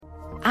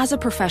As a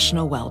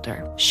professional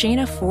welder,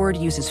 Shayna Ford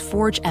uses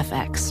Forge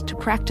FX to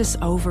practice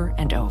over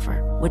and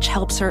over, which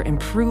helps her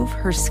improve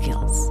her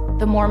skills.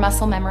 The more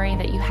muscle memory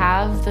that you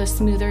have, the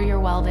smoother your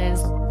weld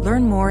is.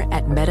 Learn more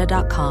at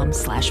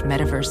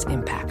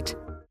meta.com/metaverseimpact.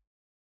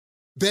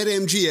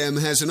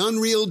 BetMGM has an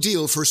unreal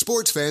deal for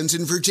sports fans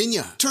in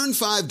Virginia. Turn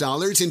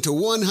 $5 into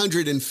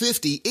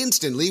 $150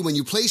 instantly when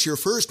you place your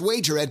first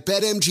wager at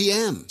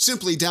BetMGM.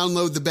 Simply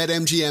download the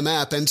BetMGM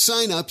app and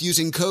sign up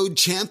using code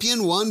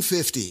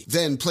CHAMPION150.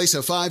 Then place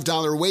a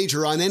 $5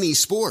 wager on any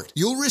sport.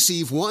 You'll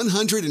receive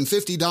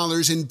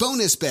 $150 in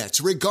bonus bets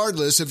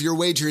regardless of your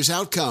wager's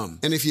outcome.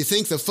 And if you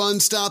think the fun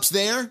stops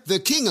there, the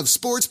King of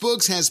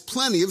Sportsbooks has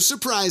plenty of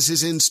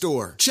surprises in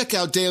store. Check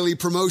out daily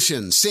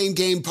promotions,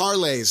 same-game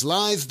parlays,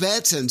 live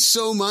bets, and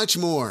so much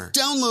more.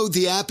 Download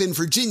the app in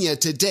Virginia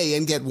today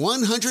and get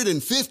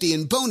 $150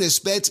 in bonus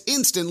bets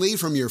instantly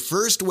from your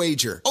first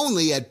wager.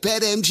 Only at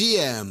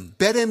BetMGM.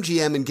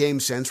 BetMGM and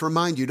GameSense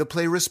remind you to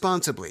play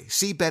responsibly.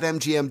 See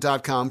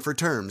BetMGM.com for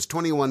terms.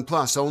 21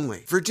 plus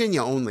only.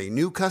 Virginia only.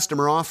 New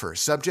customer offer.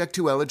 Subject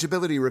to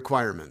eligibility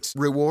requirements.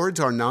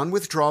 Rewards are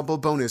non-withdrawable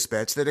bonus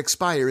bets that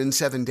expire in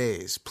 7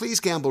 days. Please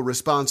gamble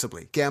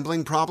responsibly.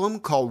 Gambling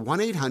problem? Call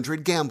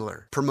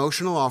 1-800-GAMBLER.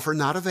 Promotional offer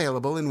not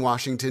available in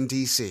Washington,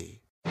 D.C.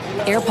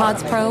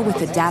 AirPods Pro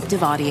with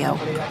adaptive audio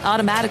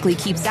automatically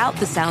keeps out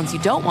the sounds you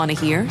don't want to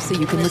hear so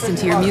you can listen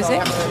to your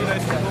music,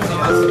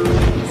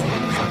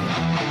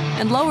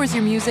 and lowers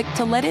your music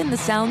to let in the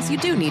sounds you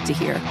do need to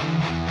hear.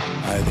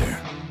 Hi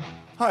there.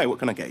 Hi, what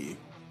can I get you?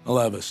 I'll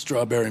have a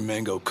strawberry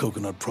mango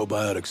coconut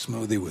probiotic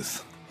smoothie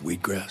with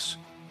wheatgrass.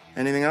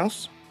 Anything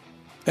else?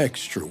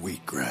 Extra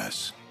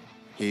wheatgrass.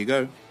 Here you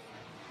go.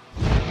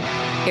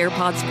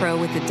 AirPods Pro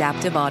with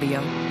adaptive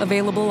audio.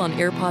 Available on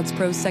AirPods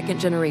Pro 2nd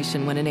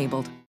generation when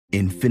enabled.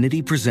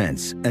 Infiniti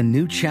presents a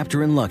new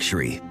chapter in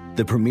luxury.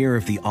 The premiere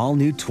of the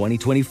all-new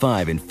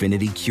 2025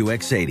 Infiniti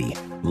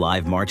QX80.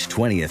 Live March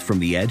 20th from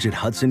the Edge at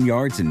Hudson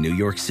Yards in New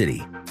York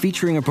City.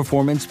 Featuring a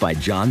performance by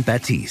John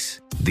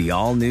Batiste. The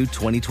all-new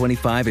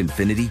 2025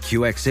 Infiniti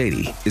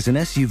QX80 is an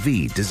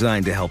SUV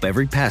designed to help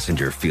every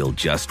passenger feel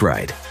just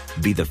right.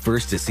 Be the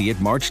first to see it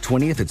March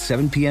 20th at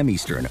 7 p.m.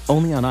 Eastern,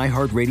 only on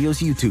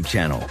iHeartRadio's YouTube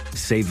channel.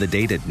 Save the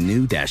date at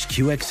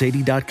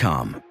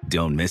new-QX80.com.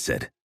 Don't miss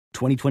it.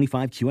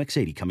 2025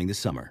 QX80 coming this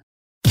summer.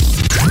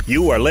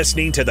 You are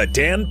listening to the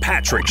Dan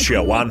Patrick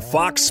Show on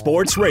Fox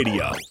Sports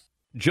Radio.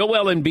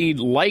 Joel Embiid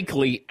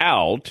likely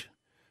out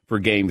for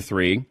Game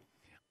 3.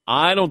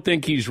 I don't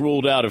think he's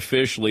ruled out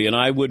officially, and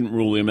I wouldn't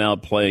rule him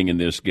out playing in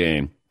this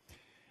game.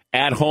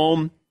 At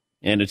home,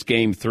 and it's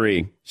Game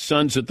 3.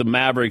 Suns at the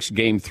Mavericks,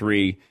 Game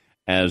 3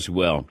 as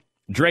well.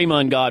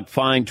 Draymond got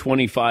fined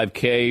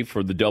 $25K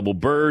for the double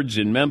birds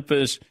in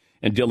Memphis,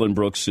 and Dylan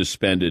Brooks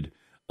suspended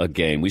a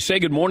game. We say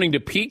good morning to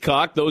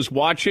Peacock. Those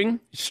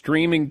watching,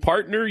 streaming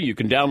partner, you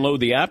can download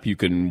the app. You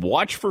can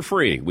watch for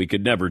free. We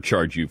could never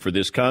charge you for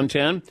this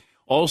content.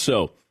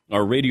 Also,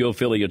 our radio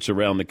affiliates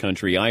around the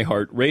country,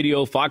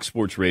 iHeartRadio, Fox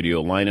Sports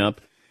Radio lineup,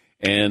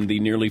 and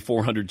the nearly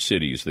 400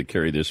 cities that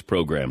carry this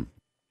program.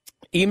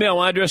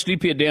 Email address,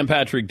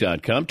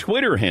 dp@danpatrick.com.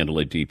 Twitter handle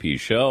at DP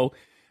Show.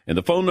 And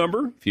the phone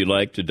number, if you'd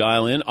like to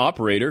dial in,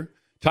 operator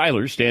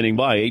Tyler standing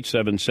by,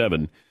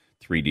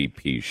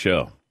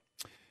 877-3DP-SHOW.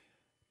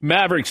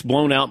 Mavericks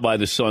blown out by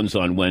the Suns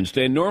on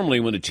Wednesday.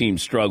 Normally when a team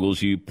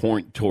struggles, you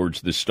point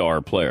towards the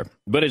star player.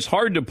 But it's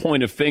hard to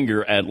point a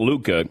finger at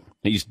Luka.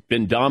 He's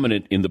been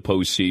dominant in the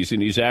postseason.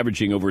 He's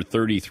averaging over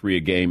 33 a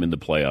game in the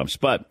playoffs.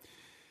 But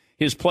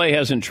his play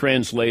hasn't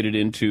translated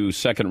into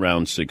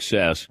second-round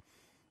success.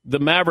 The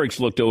Mavericks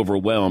looked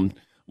overwhelmed.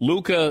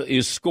 Luka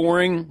is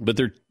scoring, but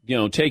they're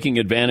taking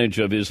advantage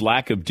of his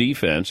lack of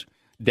defense.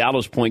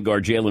 Dallas point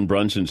guard Jalen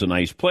Brunson's a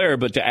nice player,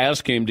 but to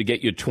ask him to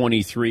get you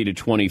 23 to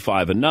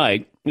 25 a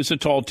night is a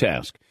tall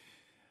task.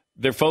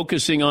 They're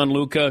focusing on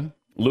Luka.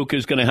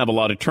 Luka's going to have a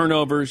lot of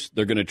turnovers.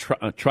 They're going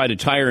to try to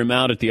tire him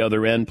out at the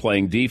other end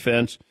playing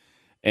defense.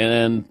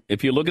 And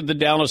if you look at the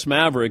Dallas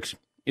Mavericks,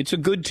 it's a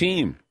good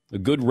team, a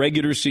good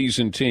regular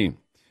season team,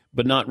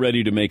 but not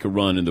ready to make a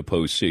run in the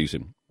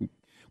postseason.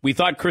 We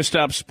thought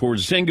Kristaps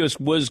Porzingis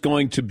was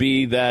going to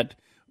be that,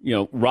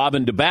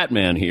 Robin to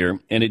Batman here,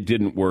 and it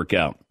didn't work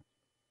out.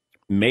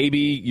 Maybe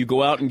you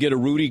go out and get a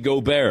Rudy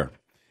Gobert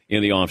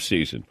in the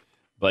offseason.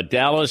 But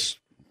Dallas,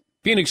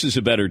 Phoenix is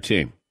a better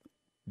team.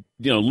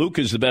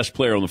 Luka's the best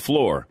player on the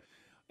floor.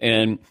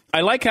 And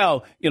I like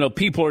how,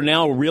 people are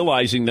now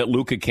realizing that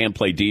Luka can't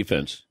play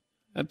defense.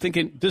 I'm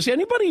thinking, does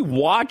anybody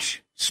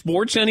watch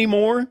sports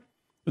anymore?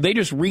 They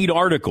just read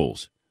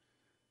articles.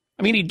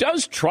 I mean, he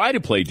does try to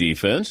play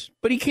defense,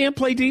 but he can't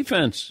play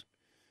defense.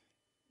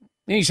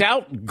 And he's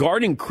out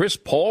guarding Chris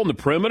Paul in the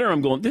perimeter.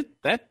 I'm going,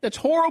 that's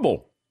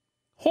horrible.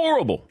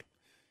 Horrible.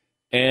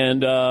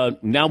 And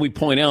now we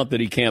point out that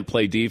he can't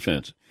play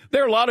defense.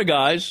 There are a lot of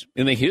guys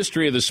in the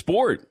history of the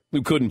sport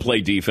who couldn't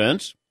play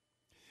defense.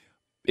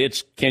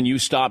 It's, can you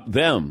stop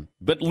them?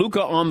 But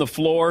Luka on the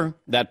floor,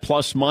 that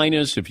plus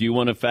minus, if you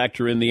want to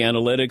factor in the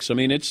analytics, I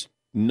mean, it's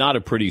not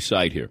a pretty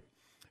sight here.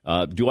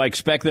 Do I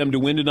expect them to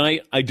win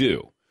tonight? I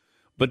do.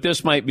 But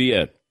this might be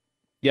it.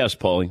 Yes,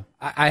 Paulie.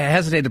 I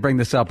hesitate to bring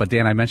this up, but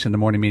Dan, I mentioned in the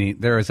morning meeting,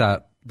 there is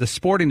the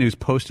Sporting News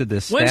posted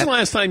this stat. When's the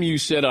last time you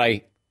said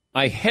I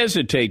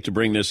hesitate to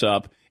bring this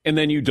up, and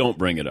then you don't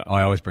bring it up? Oh,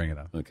 I always bring it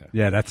up. Okay.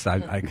 Yeah,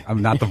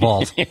 I'm not the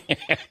vault.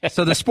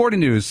 So the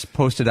Sporting News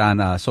posted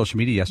on social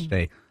media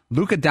yesterday,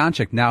 Luka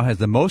Doncic now has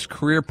the most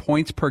career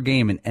points per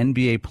game in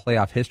NBA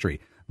playoff history.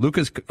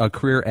 Luka's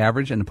career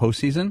average in the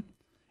postseason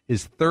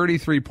is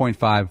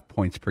 33.5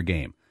 points per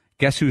game.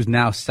 Guess who's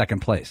now second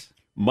place?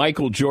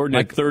 Michael Jordan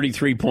at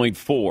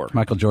 33.4.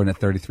 Michael Jordan at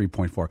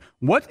 33.4.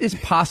 What is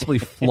possibly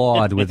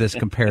flawed with this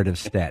comparative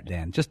stat,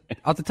 Dan? Just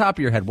off the top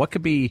of your head, what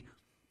could be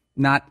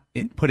not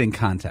put in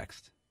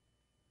context?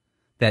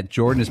 That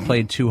Jordan has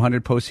played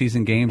 200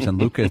 postseason games and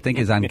Luka, I think,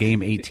 is on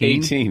game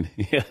 18? 18,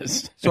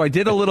 yes. So I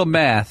did a little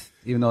math,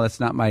 even though that's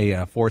not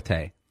my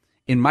forte.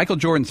 In Michael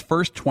Jordan's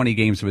first 20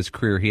 games of his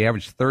career, he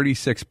averaged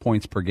 36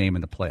 points per game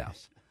in the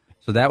playoffs.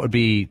 So that would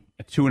be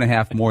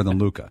 2.5 more than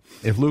Luka.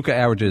 If Luka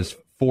averages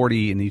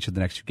 40 in each of the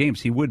next 2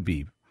 games, he would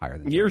be higher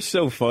than You're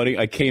so funny.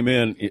 I came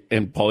in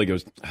and Paulie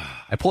goes,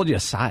 I pulled you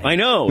aside. I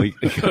know. He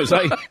goes,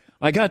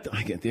 I got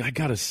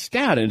a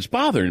stat and it's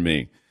bothering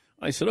me.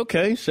 I said,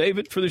 okay, save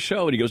it for the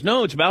show. And he goes,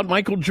 no, it's about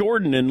Michael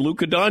Jordan and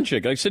Luka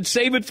Doncic. I said,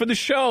 save it for the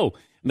show.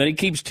 And then he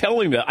keeps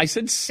telling me that. I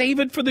said,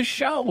 save it for the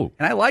show.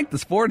 And I like the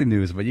Sporting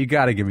News, but you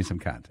got to give me some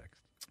context.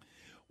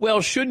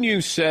 Well, shouldn't you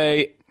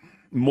say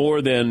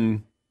more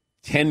than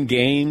 10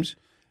 games?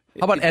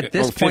 How about at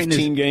this point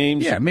 15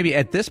 games? Yeah, maybe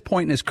at this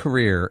point in his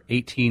career,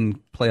 18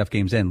 playoff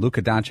games in,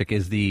 Luka Doncic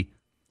is the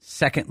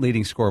second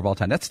leading scorer of all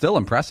time. That's still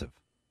impressive.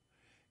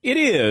 It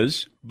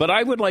is, but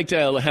I would like to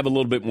have a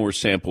little bit more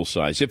sample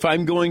size. If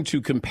I'm going to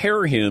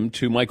compare him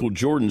to Michael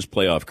Jordan's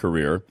playoff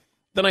career,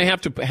 then I have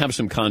to have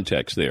some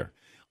context there.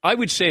 I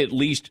would say at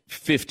least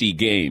 50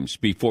 games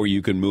before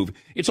you can move.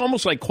 It's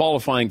almost like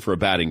qualifying for a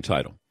batting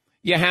title.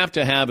 You have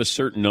to have a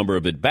certain number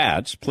of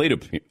at-bats, plate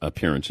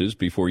appearances,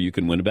 before you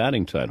can win a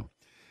batting title.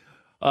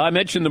 I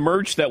mentioned the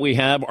merch that we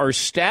have. Our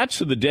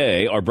stats of the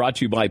day are brought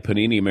to you by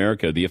Panini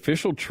America, the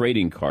official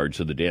trading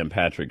cards of the Dan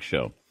Patrick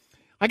Show.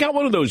 I got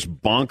one of those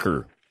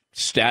bonker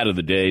stat of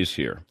the days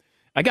here.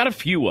 I got a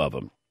few of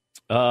them.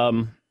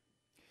 And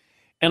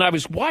I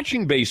was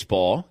watching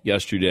baseball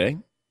yesterday.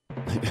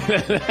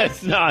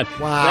 That's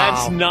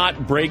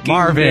not breaking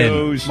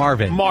news.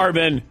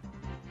 Marvin,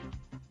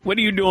 what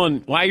are you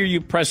doing? Why are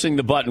you pressing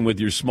the button with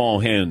your small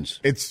hands?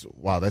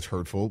 That's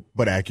hurtful,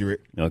 but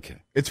accurate.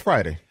 Okay. It's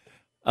Friday.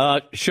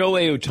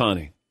 Shohei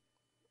Ohtani.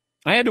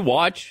 I had to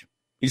watch.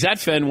 He's at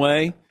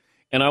Fenway,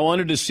 and I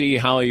wanted to see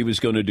how he was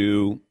going to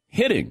do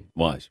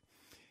hitting-wise.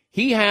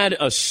 He had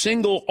a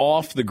single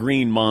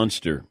off-the-green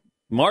monster.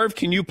 Marv,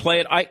 can you play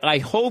it? I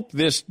hope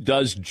this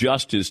does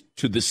justice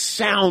to the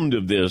sound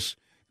of this,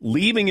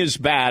 leaving his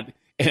bat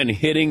and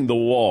hitting the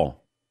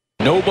wall.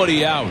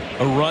 Nobody out.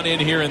 A run in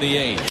here in the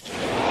 8th.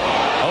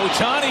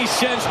 Ohtani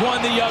sends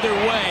one the other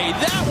way.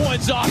 That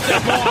one's off the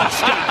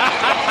launch.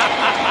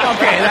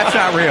 Okay, that's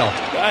not real.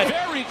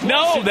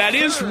 No, that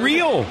is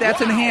real.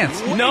 That's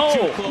enhanced.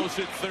 No.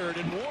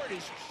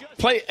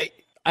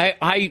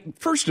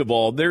 First of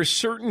all, there's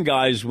certain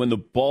guys when the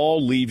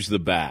ball leaves the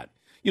bat.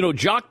 You know,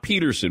 Jock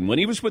Peterson, when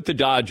he was with the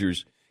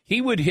Dodgers,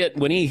 when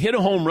he hit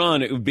a home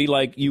run, it would be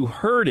like you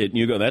heard it and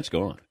you go, that's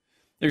gone.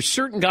 There's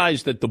certain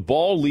guys that the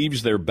ball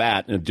leaves their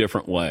bat in a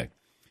different way.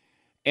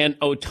 And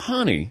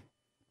Ohtani,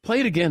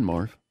 play it again,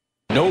 Marv.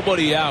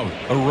 Nobody out.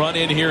 A run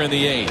in here in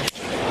the 8th.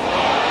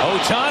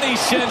 Ohtani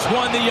sends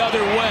one the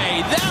other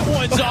way. That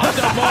one's off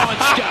the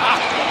launch,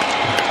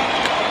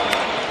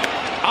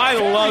 I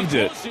loved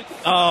it.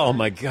 Oh,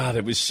 my God.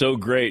 It was so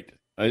great.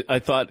 I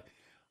thought,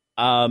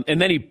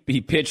 and then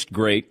he pitched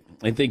great.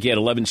 I think he had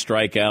 11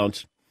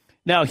 strikeouts.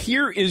 Now,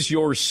 here is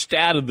your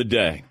stat of the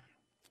day,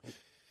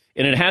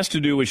 and it has to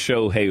do with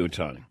Shohei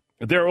Ohtani.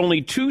 There are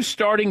only 2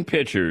 starting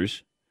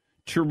pitchers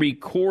to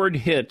record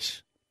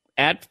hits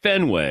at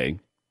Fenway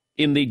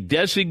in the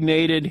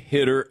designated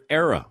hitter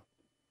era.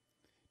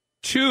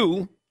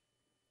 2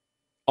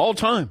 all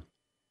time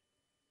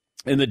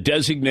in the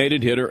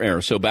designated hitter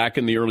era. So back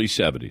in the early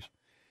 70s.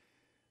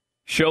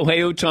 Shohei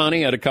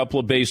Ohtani had a couple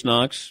of base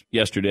knocks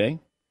yesterday.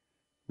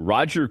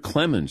 Roger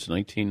Clemens,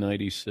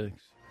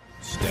 1996.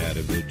 Stat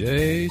of the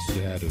day,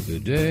 stat of the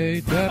day,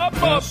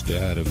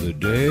 stat of the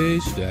day,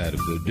 stat of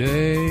the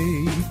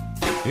day.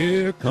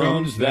 Here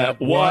comes that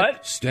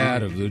what?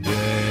 Stat of the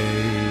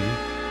day.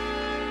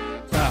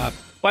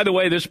 By the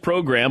way, this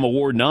program,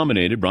 award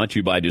nominated, brought to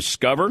you by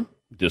Discover.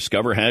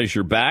 Discover has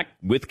your back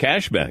with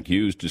cashback.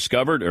 Use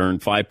Discover to earn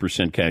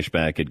 5% cash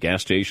back at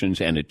gas stations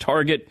and at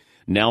Target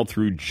now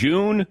through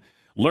June.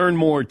 Learn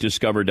more at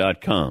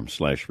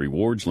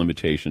discover.com/rewards.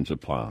 Limitations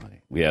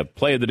apply. We have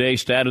play of the day,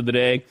 stat of the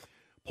day,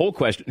 poll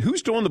question.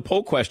 Who's doing the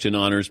poll question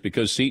honors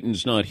because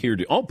Seaton's not here?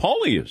 Oh,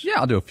 Paulie is. Yeah,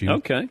 I'll do a few.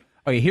 Okay.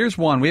 Okay, here's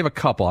one. We have a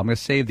couple. I'm going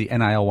to save the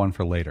NIL one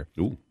for later.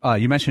 Ooh.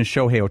 You mentioned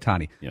Shohei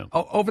Ohtani. Yeah.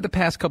 Over the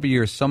past couple of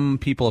years, many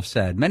people have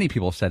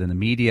said in the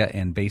media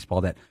and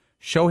baseball that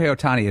Shohei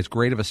Ohtani, as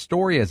great of a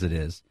story as it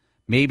is,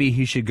 maybe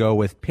he should go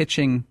with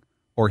pitching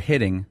or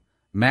hitting,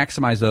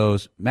 maximize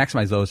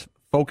those,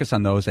 focus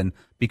on those, and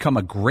become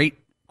a great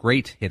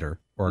great hitter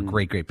or a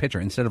great pitcher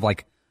instead of I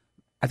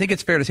think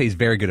it's fair to say he's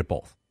very good at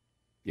both.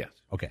 Yes.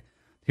 Okay.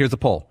 Here's the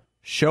poll.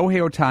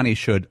 Shohei Ohtani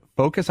should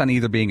focus on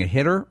either being a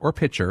hitter or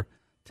pitcher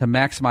to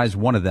maximize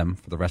one of them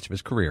for the rest of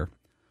his career.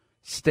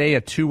 Stay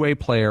a two-way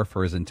player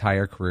for his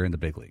entire career in the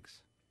big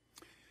leagues.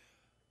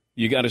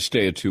 You got to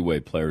stay a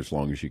two-way player as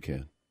long as you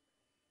can.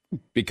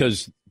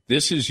 Because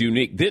this is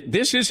unique.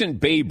 This isn't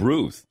Babe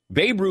Ruth.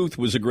 Babe Ruth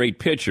was a great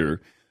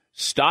pitcher,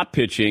 stopped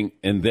pitching,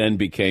 and then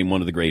became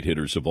one of the great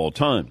hitters of all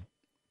time.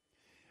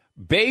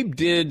 Babe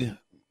did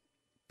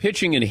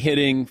pitching and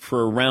hitting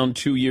for around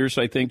 2 years,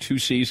 I think, 2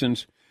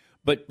 seasons.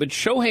 But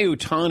Shohei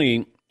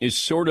Ohtani is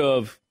sort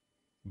of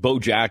Bo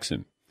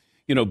Jackson.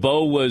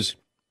 Bo was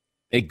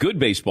a good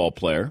baseball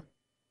player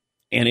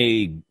and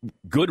a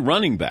good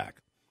running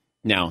back.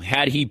 Now,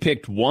 had he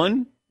picked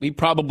one, he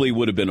probably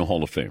would have been a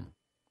Hall of Famer.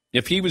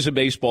 If he was a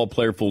baseball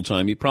player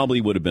full-time, he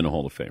probably would have been a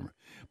Hall of Famer.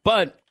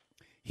 But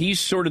he's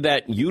sort of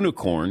that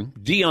unicorn.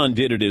 Deion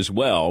did it as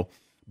well,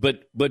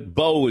 but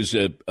Bo is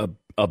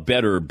a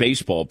better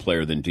baseball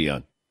player than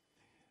Deion.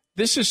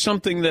 This is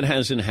something that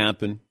hasn't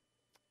happened.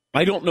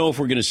 I don't know if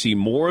we're going to see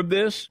more of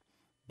this,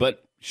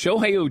 but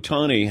Shohei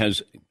Ohtani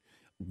has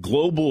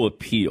global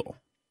appeal.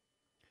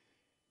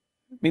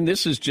 I mean,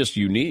 this is just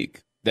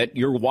unique that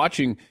you're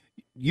watching.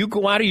 You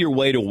go out of your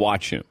way to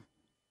watch him.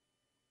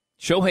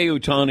 Shohei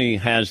Ohtani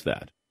has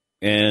that.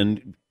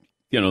 And,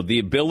 the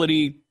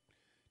ability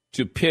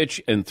to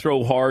pitch and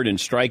throw hard and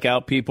strike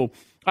out people.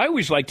 I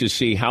always like to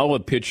see how a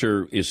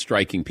pitcher is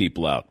striking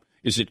people out.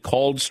 Is it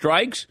called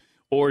strikes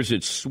or is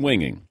it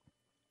swinging?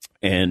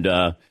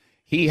 And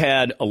he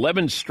had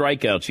 11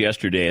 strikeouts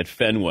yesterday at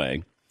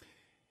Fenway.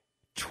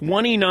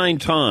 29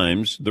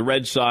 times the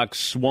Red Sox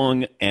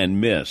swung and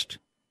missed.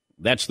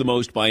 That's the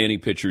most by any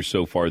pitcher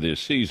so far this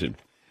season.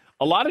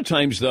 A lot of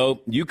times,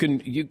 though, you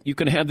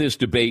can have this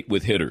debate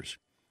with hitters.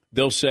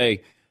 They'll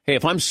say, hey,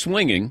 if I'm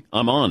swinging,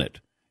 I'm on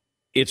it.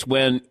 It's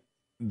when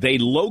they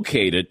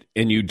locate it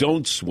and you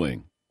don't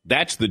swing.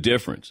 That's the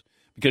difference.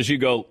 Because you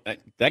go,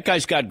 that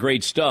guy's got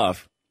great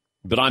stuff,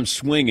 but I'm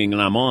swinging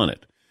and I'm on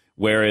it.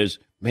 Whereas,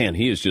 man,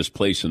 he is just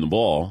placing the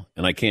ball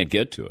and I can't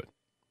get to it.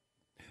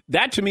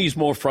 That to me is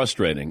more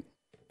frustrating.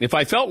 If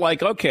I felt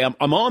like, okay,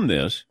 I'm on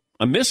this,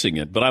 I'm missing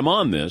it, but I'm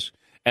on this,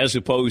 as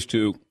opposed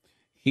to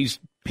he's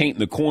painting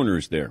the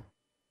corners there.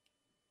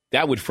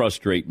 That would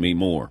frustrate me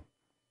more.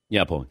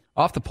 Yeah, Paul.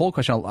 Off the poll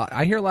question,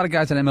 I hear a lot of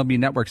guys on MLB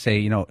Network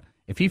say,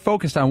 if he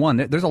focused on one,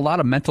 there's a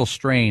lot of mental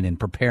strain in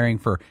preparing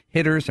for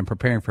hitters and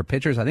preparing for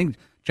pitchers. I think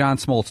John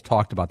Smoltz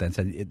talked about that and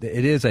said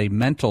it is a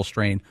mental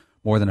strain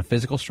more than a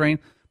physical strain.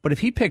 But if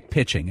he picked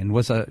pitching and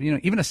was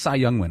even a Cy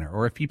Young winner,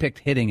 or if he picked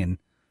hitting and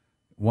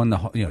won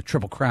the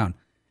Triple Crown,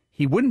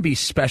 he wouldn't be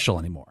special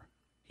anymore.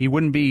 He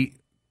wouldn't be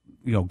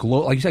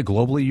like you said,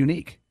 globally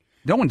unique.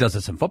 No one does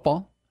this in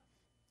football.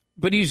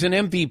 But he's an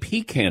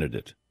MVP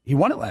candidate. He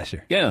won it last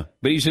year. Yeah,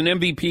 but he's an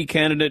MVP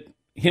candidate.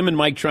 Him and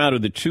Mike Trout are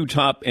the two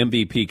top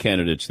MVP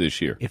candidates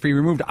this year. If he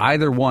removed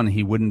either one,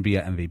 he wouldn't be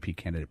an MVP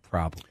candidate,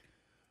 probably.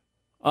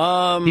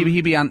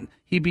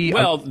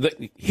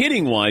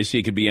 Hitting wise,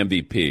 he could be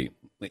MVP.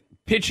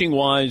 Pitching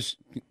wise,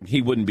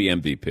 he wouldn't be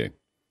MVP.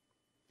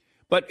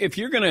 But if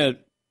you're going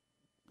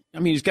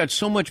to, he's got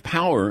so much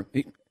power.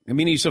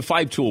 He's a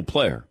 5-tool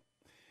player.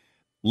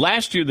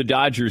 Last year, the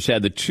Dodgers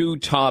had the two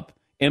top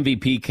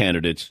MVP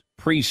candidates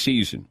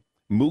preseason,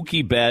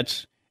 Mookie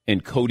Betts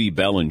and Cody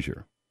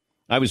Bellinger.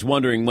 I was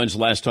wondering when's the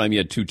last time you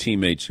had two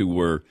teammates who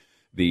were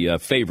the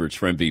favorites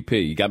for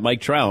MVP. You got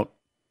Mike Trout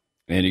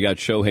and you got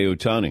Shohei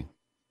Ohtani.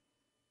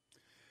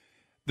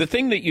 The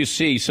thing that you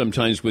see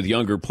sometimes with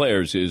younger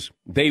players is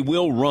they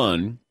will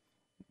run.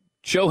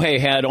 Shohei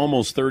had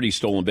almost 30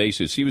 stolen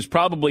bases. He was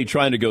probably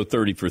trying to go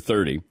 30 for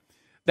 30.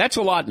 That's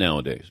a lot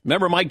nowadays.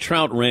 Remember, Mike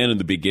Trout ran in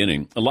the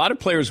beginning. A lot of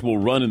players will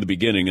run in the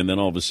beginning, and then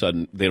all of a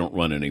sudden they don't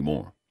run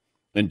anymore.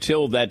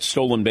 Until that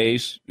stolen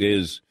base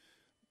is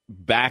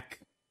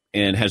back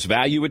and has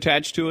value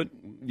attached to it,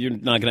 you're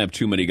not going to have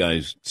too many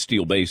guys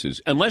steal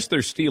bases, unless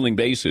they're stealing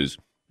bases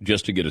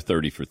just to get a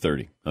 30 for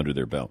 30 under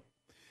their belt.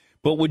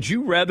 But would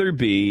you rather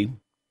be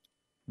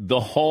the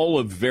Hall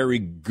of Very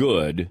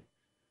Good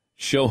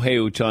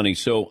Shohei Ohtani?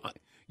 So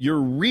you're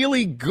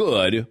really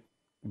good,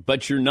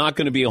 but you're not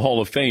going to be a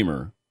Hall of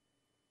Famer.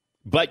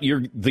 But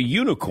you're the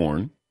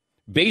unicorn.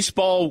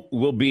 Baseball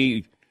will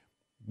be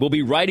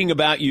writing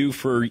about you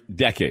for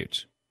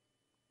decades.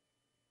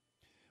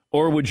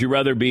 Or would you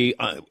rather be,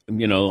 I'm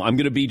going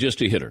to be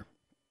just a hitter,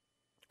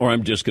 or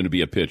I'm just going to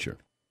be a pitcher?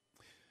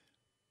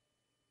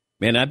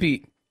 Man,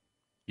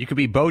 you could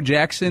be Bo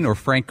Jackson or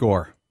Frank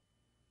Gore.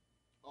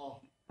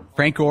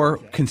 Frank Gore,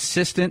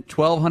 consistent,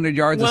 1,200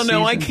 yards a season.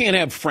 Well, no, I can't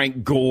have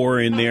Frank Gore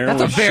in there.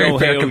 That's a very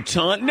fair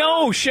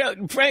No,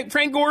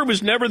 Frank Gore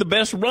was never the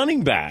best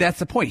running back. That's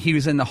the point. He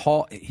was in the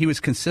Hall. He was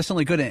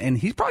consistently good, and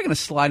he's probably going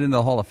to slide into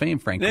the Hall of Fame,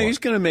 Frank Gore. He's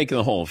going to make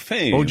the Hall of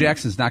Fame. Bo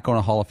Jackson's not going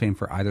to Hall of Fame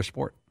for either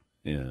sport.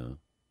 Yeah.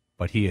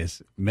 But he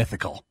is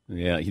mythical.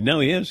 Yeah, no,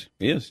 he is.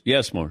 He is.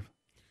 Yes, Marv.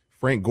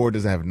 Frank Gore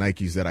doesn't have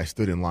Nikes that I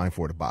stood in line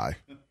for to buy.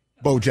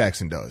 Bo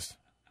Jackson does.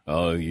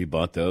 Oh, you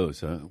bought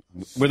those, huh?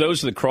 Were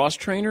those the cross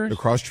trainers? The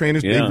cross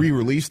trainers, Yeah. they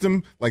re-released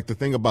them. Like the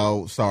thing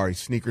about,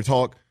 sneaker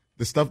talk,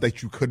 the stuff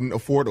that you couldn't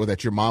afford or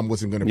that your mom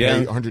wasn't going to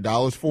pay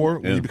 $100 for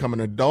when you become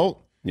an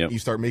adult, you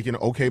start making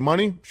okay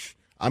money.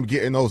 I'm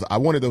getting those. I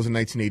wanted those in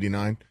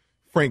 1989.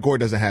 Frank Gore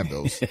doesn't have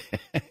those.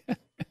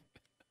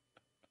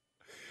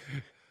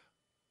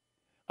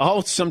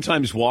 I'll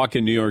sometimes walk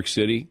in New York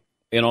City,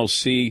 and I'll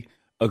see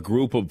a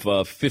group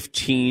of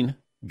 15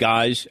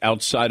 guys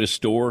outside a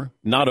store,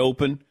 not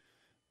open.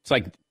 It's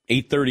like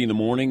 8:30 in the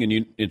morning,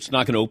 and it's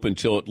not going to open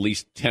until at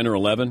least 10 or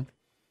 11.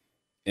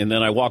 And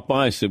then I walk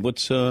by. I said,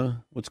 "What's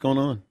going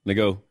on?" And they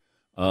go,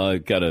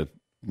 "Got a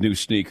new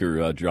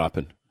sneaker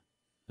dropping."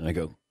 And I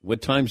go,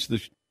 "What time's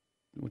the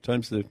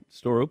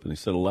store open?" They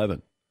said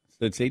 11. I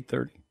said, "It's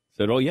 8:30." I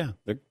said, "Oh yeah,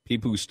 they're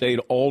people who stayed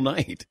all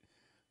night,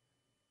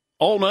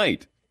 all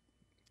night."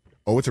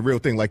 Oh, it's a real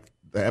thing. Like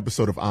the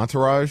episode of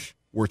Entourage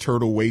where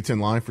Turtle waits in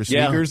line for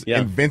sneakers,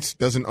 and Vince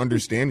doesn't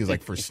understand. He's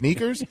like, "For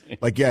sneakers?"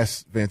 Like,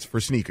 yes, Vince, for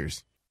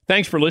sneakers.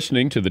 Thanks for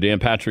listening to the Dan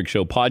Patrick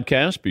Show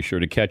podcast. Be sure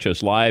to catch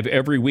us live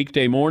every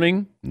weekday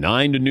morning,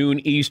 9 to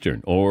noon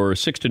Eastern or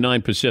 6 to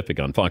 9 Pacific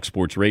on Fox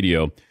Sports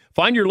Radio.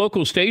 Find your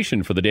local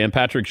station for the Dan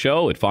Patrick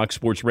Show at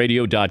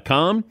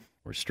foxsportsradio.com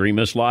or stream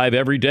us live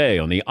every day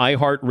on the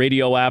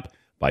iHeartRadio app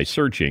by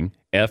searching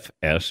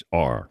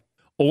FSR.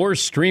 Or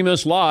stream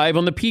us live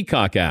on the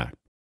Peacock app.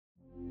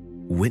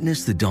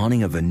 Witness the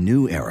dawning of a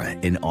new era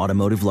in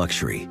automotive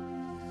luxury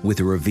with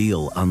a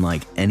reveal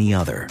unlike any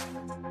other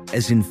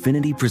as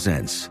Infiniti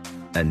presents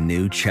a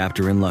new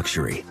chapter in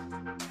luxury,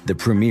 the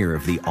premiere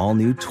of the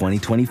all-new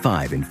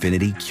 2025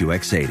 Infiniti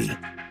QX80.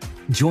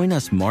 Join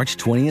us March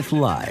 20th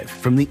live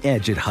from the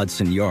Edge at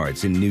Hudson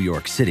Yards in New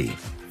York City,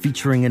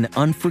 featuring an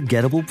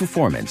unforgettable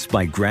performance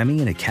by Grammy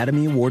and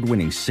Academy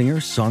Award-winning singer,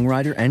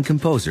 songwriter, and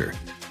composer,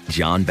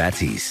 Jon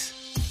Batiste.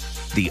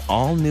 The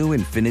all-new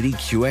Infiniti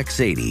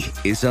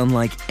QX80 is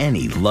unlike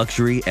any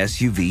luxury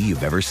SUV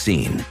you've ever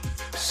seen.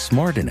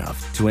 Smart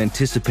enough to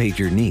anticipate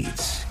your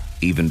needs,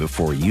 even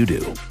before you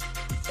do.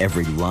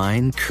 Every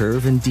line,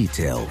 curve, and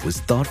detail was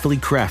thoughtfully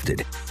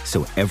crafted,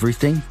 so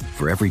everything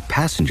for every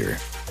passenger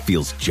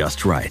feels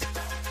just right.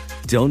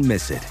 Don't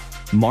miss it.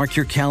 Mark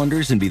your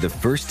calendars and be the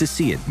first to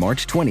see it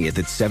March 20th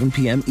at 7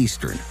 p.m.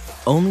 Eastern,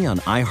 only on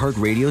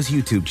iHeartRadio's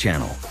YouTube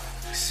channel.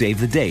 Save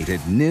the date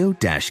at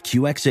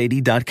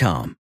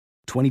new-QX80.com.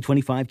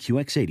 2025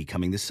 QX80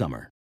 coming this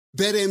summer.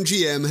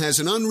 BetMGM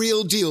has an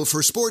unreal deal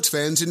for sports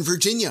fans in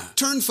Virginia.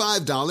 Turn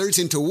 $5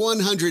 into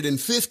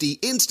 $150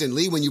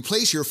 instantly when you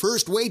place your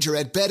first wager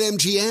at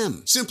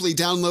BetMGM. Simply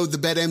download the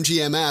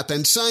BetMGM app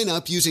and sign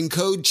up using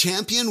code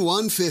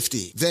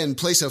CHAMPION150. Then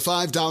place a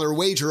 $5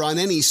 wager on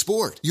any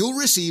sport. You'll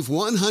receive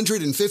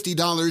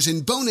 $150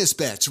 in bonus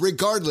bets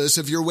regardless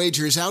of your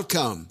wager's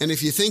outcome. And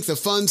if you think the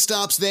fun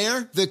stops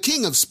there, the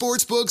king of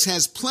sportsbooks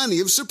has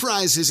plenty of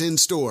surprises in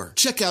store.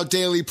 Check out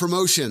daily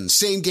promotions,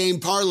 same-game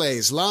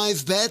parlays,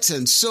 live bets,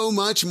 and so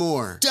much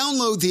more.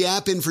 Download the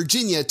app in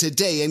Virginia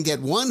today and get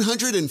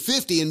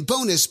 $150 in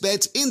bonus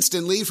bets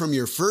instantly from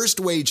your first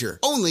wager.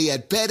 Only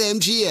at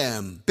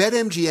BetMGM.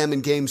 BetMGM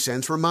and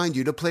GameSense remind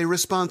you to play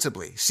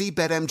responsibly. See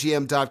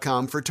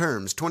BetMGM.com for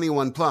terms.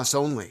 21 plus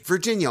only.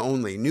 Virginia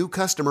only. New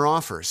customer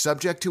offer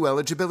subject to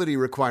eligibility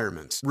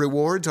requirements.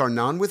 Rewards are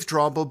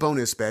non-withdrawable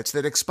bonus bets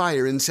that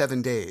expire in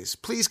 7 days.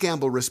 Please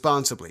gamble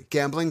responsibly.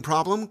 Gambling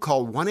problem?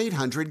 Call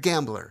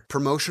 1-800-GAMBLER.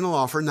 Promotional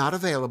offer not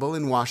available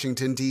in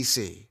Washington,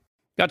 D.C.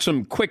 Got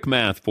some quick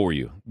math for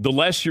you. The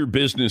less your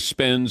business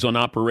spends on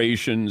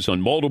operations,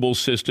 on multiple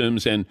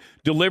systems, and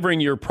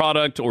delivering your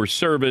product or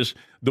service,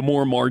 the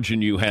more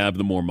margin you have,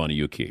 the more money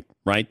you keep,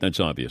 right? That's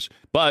obvious.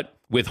 But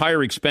with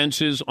higher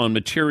expenses on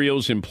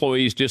materials,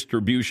 employees,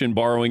 distribution,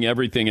 borrowing,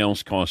 everything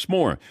else costs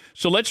more.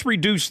 So let's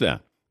reduce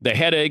that. The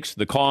headaches,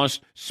 the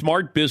cost,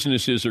 smart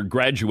businesses are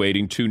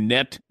graduating to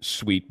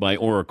NetSuite by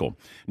Oracle.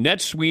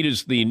 NetSuite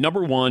is the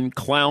 #1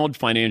 cloud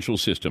financial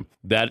system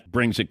that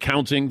brings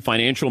accounting,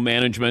 financial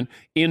management,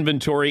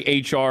 inventory,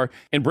 HR,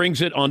 and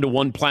brings it onto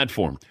one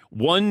platform.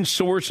 One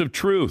source of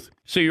truth.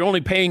 So you're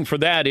only paying for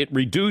that. It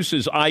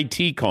reduces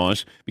IT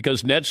costs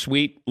because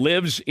NetSuite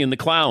lives in the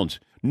clouds.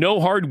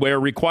 No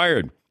hardware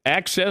required.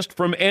 Accessed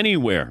from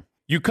anywhere.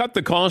 You cut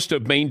the cost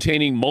of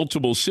maintaining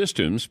multiple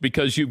systems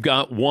because you've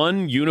got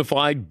one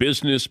unified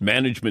business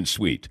management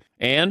suite.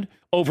 And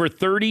over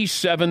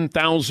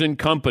 37,000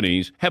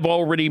 companies have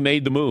already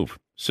made the move.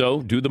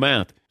 So do the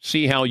math.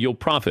 See how you'll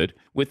profit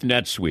with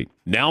NetSuite.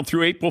 Now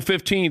through April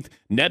 15th,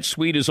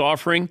 NetSuite is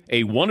offering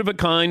a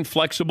one-of-a-kind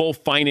flexible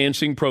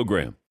financing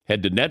program.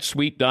 Head to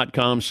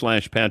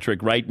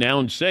netsuite.com/Patrick right now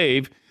and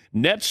save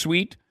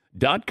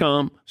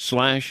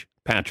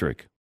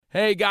netsuite.com/Patrick.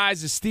 Hey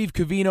guys, it's Steve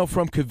Covino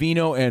from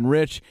Covino and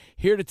Rich,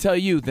 here to tell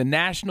you the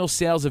national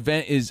sales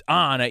event is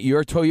on at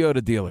your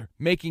Toyota dealer,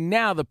 making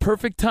now the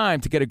perfect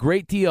time to get a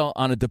great deal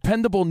on a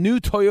dependable new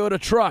Toyota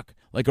truck.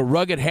 like a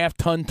rugged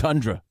half-ton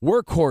Tundra.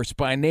 Workhorse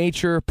by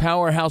nature,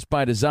 powerhouse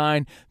by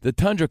design, the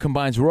Tundra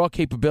combines raw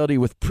capability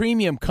with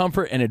premium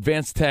comfort and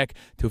advanced tech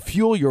to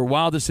fuel your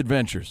wildest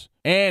adventures.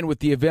 And with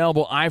the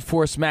available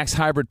iForce Max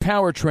hybrid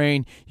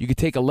powertrain, you can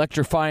take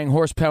electrifying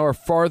horsepower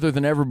farther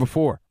than ever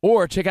before.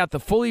 Or check out the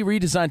fully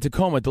redesigned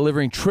Tacoma,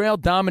 delivering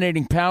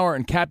trail-dominating power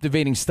and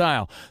captivating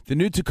style. The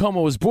new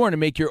Tacoma was born to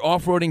make your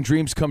off-roading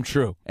dreams come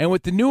true. And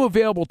with the new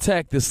available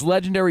tech, this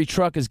legendary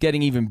truck is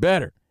getting even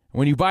better.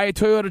 When you buy a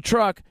Toyota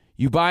truck,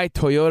 you buy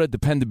Toyota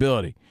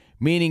dependability,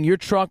 meaning your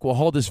truck will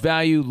hold its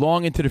value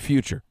long into the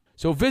future.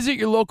 So visit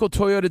your local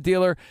Toyota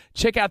dealer.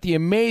 Check out the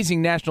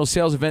amazing national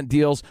sales event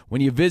deals when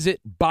you visit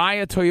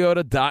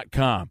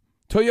buyatoyota.com.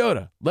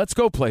 Toyota, let's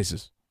go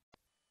places.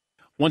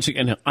 Once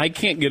again, I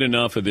can't get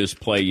enough of this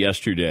play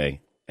yesterday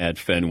at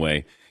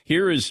Fenway.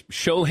 Here is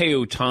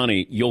Shohei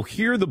Ohtani. You'll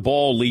hear the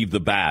ball leave the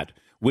bat,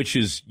 which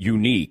is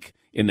unique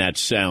in that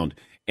sound.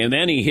 And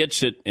then he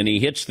hits it, and he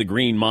hits the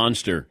green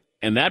monster,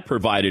 and that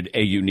provided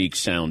a unique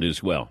sound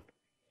as well.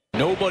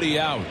 Nobody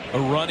out. A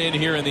run in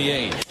here in the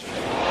eighth.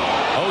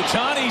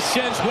 Ohtani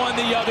sends one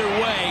the other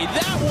way.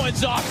 That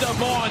one's off the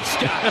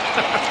monster.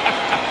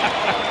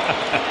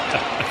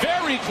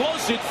 Very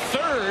close at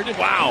third.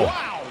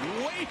 Wow.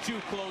 Way too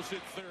close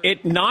at third.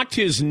 It knocked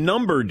his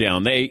number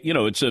down.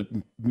 It's a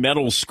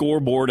metal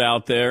scoreboard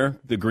out there,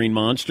 the Green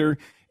Monster,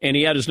 and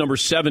he had his number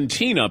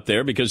 17 up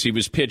there because he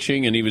was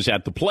pitching and he was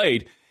at the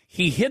plate.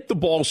 He hit the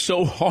ball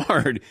so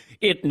hard,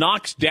 it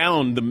knocks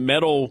down the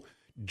metal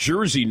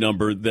jersey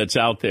number that's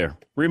out there.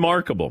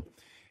 Remarkable.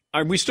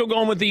 Are we still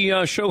going with the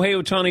Shohei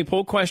Ohtani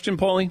poll question,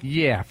 Paulie?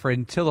 Yeah, for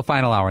until the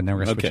final hour, and then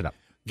we're going to switch it up.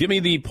 Give me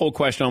the poll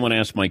question. I want to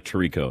ask Mike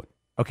Tirico.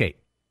 Okay.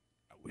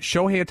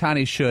 Shohei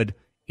Ohtani should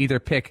either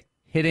pick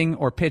hitting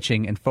or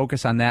pitching and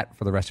focus on that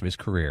for the rest of his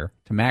career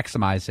to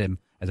maximize him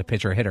as a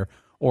pitcher or hitter,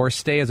 or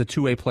stay as a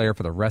two-way player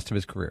for the rest of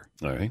his career.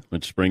 All right.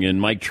 Let's bring in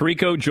Mike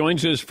Tirico.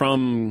 Joins us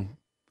from,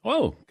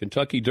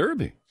 Kentucky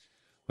Derby.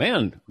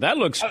 Man, that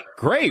looks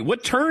great.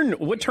 What turn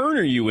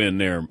are you in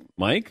there,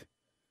 Mike?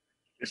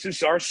 This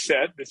is our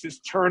set. This is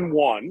turn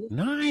one.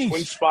 Nice.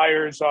 Twin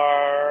Spires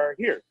are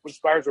here. Twin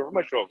Spires over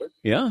my shoulder.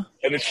 Yeah.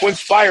 And the Twin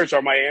Spires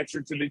are my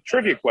answer to the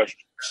trivia question.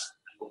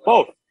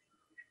 Both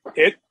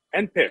hit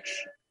and pitch.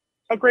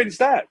 How great is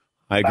that?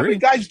 I agree. I mean,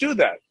 guys do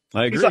that.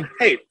 I agree. He's like,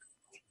 hey,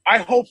 I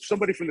hope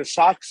somebody from the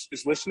Sox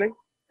is listening.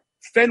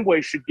 Fenway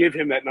should give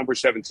him that number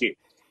 17.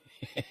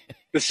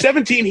 The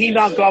 17 he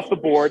knocked off the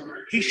board,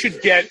 he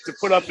should get to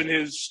put up in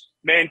his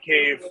man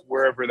cave,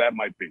 wherever that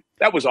might be.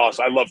 That was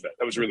awesome. I love that.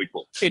 That was really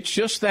cool. It's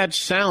just that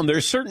sound.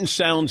 There's certain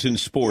sounds in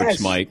sports,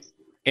 Yes. Mike,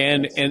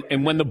 and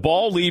when the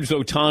ball leaves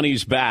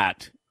Ohtani's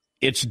bat,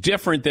 it's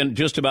different than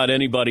just about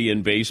anybody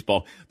in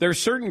baseball. There's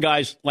certain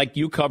guys, like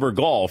you cover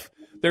golf,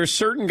 there's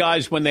certain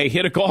guys when they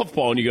hit a golf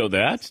ball and you go,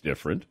 that's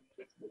different.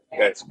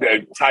 That's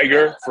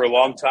Tiger for a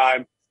long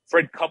time.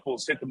 Fred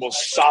Couples hit the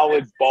most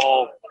solid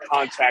ball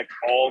contact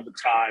all the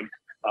time.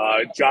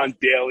 John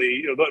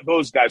Daly,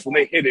 those guys, when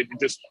they hit it, it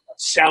just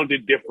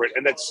sounded different,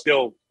 and that's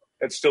still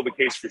the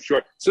case for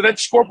sure. So that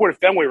scoreboard at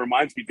Fenway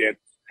reminds me, Dan,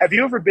 have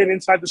you ever been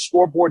inside the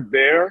scoreboard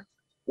there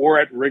or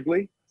at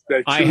Wrigley?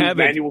 I have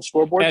manual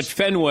scoreboards at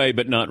Fenway,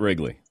 but not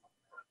Wrigley.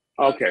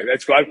 Okay,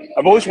 that's good.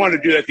 I've always wanted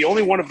to do that. The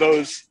only one of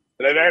those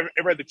that I've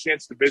ever had the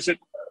chance to visit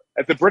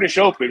at the British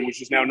Open,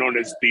 which is now known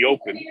as the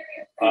Open,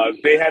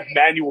 they had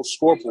manual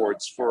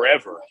scoreboards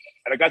forever.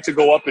 And I got to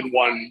go up in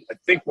one, I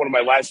think one of my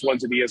last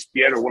ones at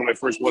ESPN or one of my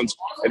first ones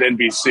at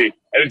NBC.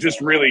 And it's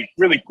just really,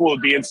 really cool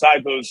to be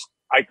inside those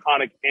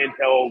iconic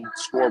handheld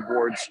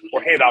scoreboards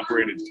or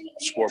hand-operated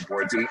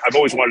scoreboards. And I've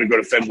always wanted to go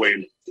to Fenway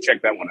and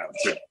check that one out,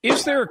 too.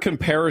 Is there a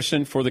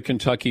comparison for the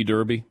Kentucky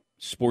Derby,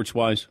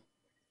 sports-wise?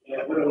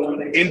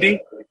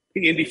 The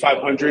Indy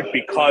 500,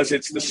 because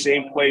it's the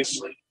same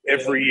place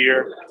every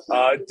year.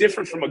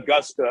 Different from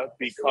Augusta,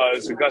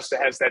 because Augusta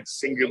has that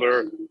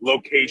singular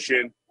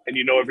location and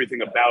you know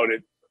everything about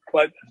it.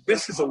 But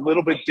this is a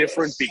little bit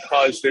different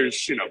because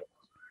there's,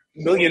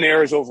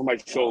 millionaires over my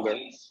shoulder.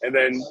 And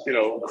then,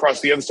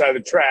 across the other side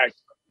of the track,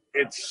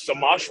 it's a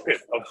mosh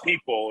pit of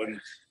people and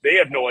they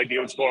have no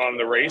idea what's going on in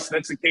the race.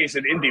 That's the case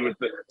at Indy with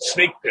the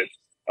snake pit.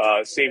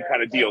 Same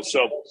kind of deal.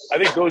 So I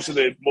think those are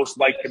the most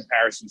like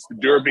comparisons. The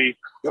Derby,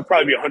 there'll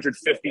probably be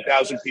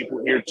 150,000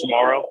 people here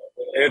tomorrow.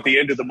 And at the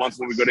end of the month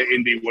when we go to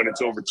Indy, when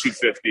it's over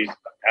 250,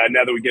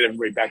 now that we get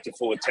everybody back to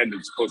full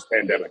attendance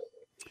post-pandemic.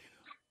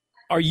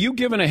 Are you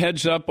given a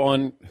heads up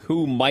on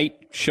who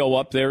might show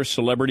up there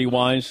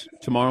celebrity-wise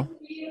tomorrow?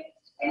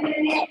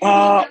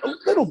 A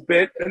little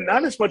bit, and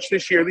not as much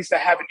this year. At least I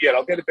haven't yet.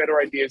 I'll get a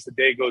better idea as the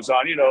day goes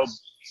on.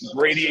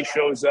 Brady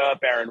shows up,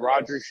 Aaron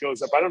Rodgers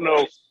shows up. I don't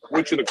know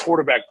which of the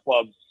quarterback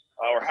club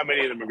or how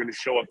many of them are going to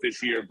show up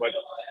this year.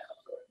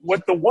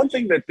 But the one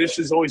thing that this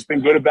has always been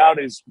good about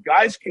is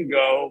guys can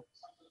go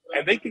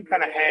and they can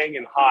kind of hang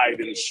and hide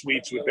in the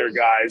suites with their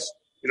guys.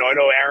 I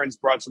know Aaron's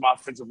brought some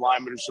offensive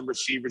linemen or some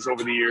receivers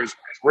over the years.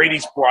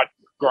 Brady's brought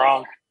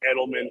Gronk,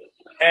 Edelman.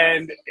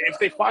 And if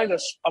they find a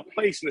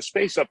place and a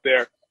space up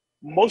there,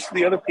 most of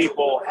the other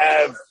people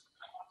have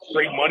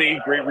great money,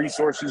 great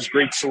resources,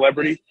 great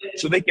celebrity,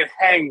 so they can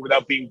hang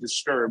without being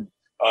disturbed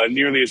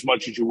nearly as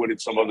much as you would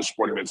at some other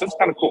sporting events. That's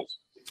kind of cool.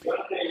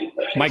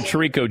 Mike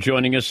Tirico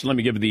joining us. Let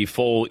me give the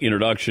full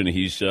introduction.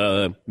 He's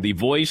the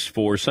voice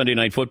for Sunday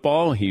Night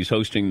Football. He's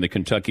hosting the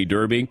Kentucky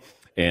Derby.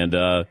 And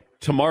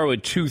tomorrow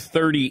at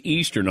 2:30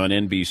 Eastern on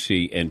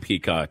NBC and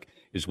Peacock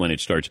is when it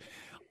starts.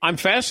 I'm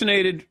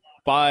fascinated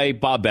by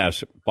Bob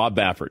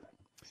Baffert,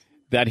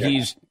 that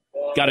he's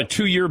got a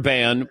 2-year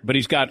ban, but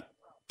he's got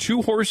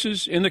 2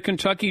 horses in the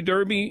Kentucky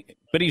Derby,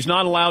 but he's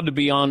not allowed to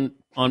be on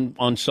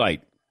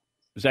site.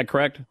 Is that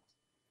correct?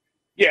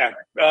 Yeah.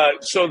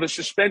 So the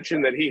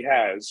suspension that he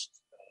has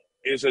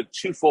is a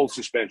twofold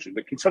suspension.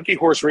 The Kentucky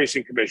Horse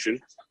Racing Commission,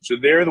 so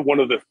they're one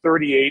of the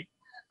 38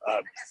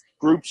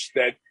 groups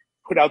that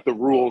put out the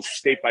rules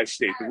state by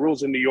state. The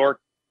rules in New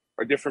York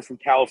are different from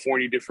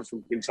California, different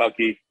from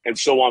Kentucky, and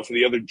so on for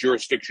the other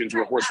jurisdictions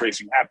where horse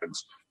racing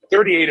happens.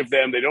 38 of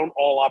them, they don't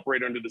all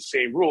operate under the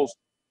same rules,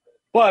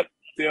 but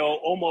they'll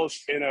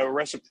almost in a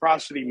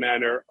reciprocity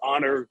manner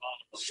honor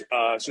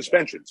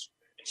suspensions.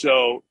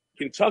 So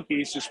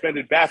Kentucky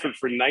suspended Baffert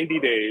for 90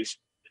 days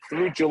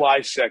through July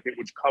 2nd,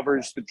 which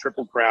covers the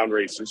Triple Crown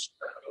races.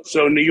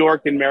 So New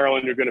York and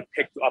Maryland are going to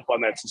pick up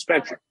on that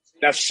suspension.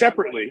 Now,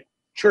 separately,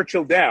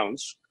 Churchill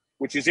Downs,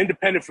 which is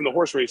independent from the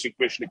Horse Racing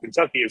Commission in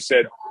Kentucky, have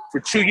said for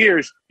 2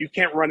 years, you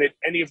can't run at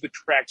any of the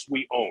tracks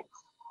we own.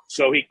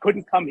 So he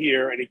couldn't come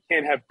here and he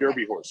can't have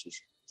Derby horses.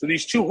 So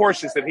these 2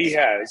 horses that he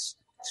has,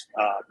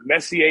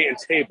 Messier and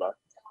Taba,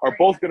 are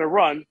both going to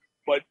run,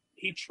 but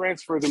he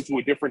transferred them to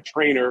a different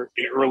trainer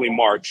in early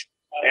March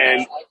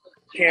and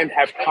can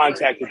have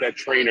contact with that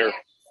trainer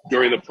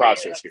during the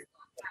process here.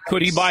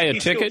 Could he buy a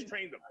ticket?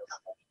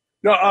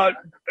 No, I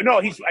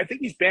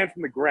think he's banned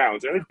from the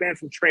grounds. I know he's banned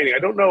from training. I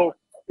don't know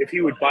if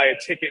he would buy a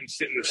ticket and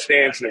sit in the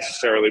stands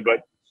necessarily,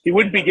 but he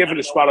wouldn't be given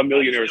a spot on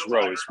Millionaires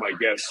Row, is my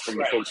guess from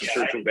the folks at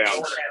Churchill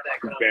Downs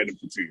who banned him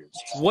for 2 years.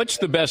 What's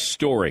the best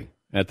story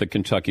at the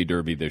Kentucky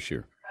Derby this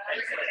year?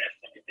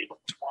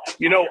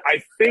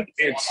 I think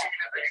it's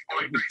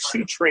the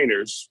 2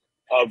 trainers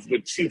of the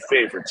 2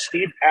 favorites.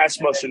 Steve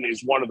Asmussen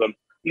is one of them.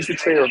 He's the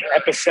trainer of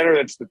Epicenter.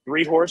 That's the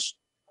 3-horse.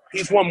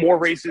 He's won more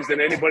races than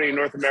anybody in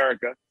North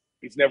America.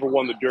 He's never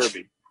won the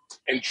Derby.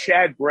 And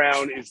Chad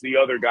Brown is the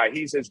other guy.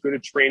 He's as good a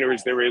trainer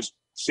as there is,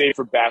 save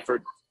for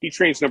Baffert. He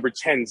trains number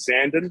 10,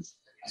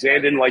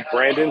 Zandon like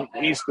Brandon.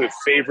 He's the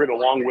favorite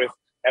along with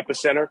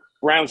Epicenter.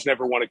 Brown's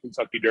never won a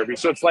Kentucky Derby.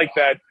 So it's like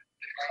that.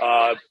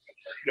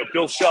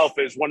 Bill Self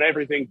has won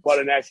everything but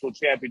a national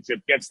championship,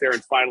 gets there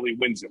and finally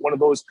wins it. One of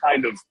those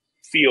kind of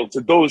feel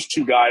to those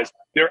 2 guys.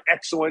 They're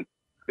excellent.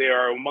 They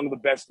are among the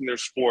best in their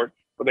sport,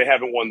 but they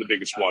haven't won the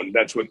biggest one.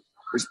 That's what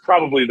is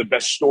probably the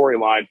best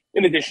storyline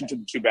in addition to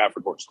the 2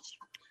 Baffert horses.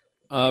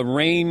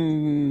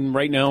 Rain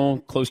right now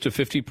close to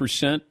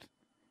 50%.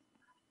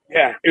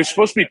 Yeah, it was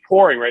supposed to be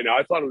pouring right now.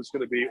 I thought it was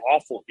going to be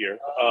awful here,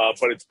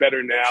 but it's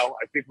better now.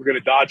 I think we're going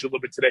to dodge a little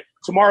bit today.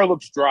 Tomorrow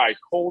looks dry,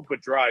 cold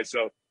but dry,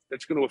 so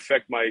that's going to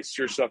affect my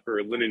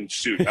seersucker linen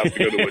suit. I have to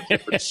go to a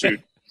different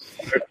suit.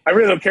 I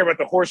really don't care about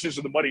the horses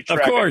or the muddy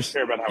track. Of course. I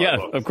care about how it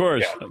looks. Of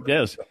course. Yeah.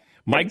 Yes.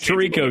 Mike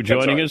Tirico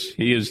joining us.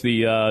 He is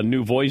the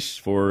new voice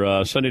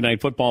for Sunday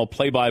Night Football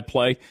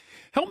play-by-play.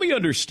 Help me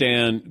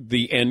understand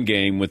the end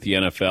game with the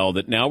NFL,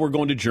 that now we're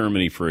going to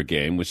Germany for a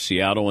game with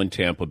Seattle and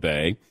Tampa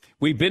Bay.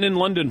 We've been in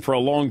London for a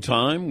long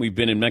time. We've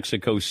been in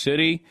Mexico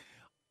City.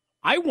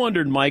 I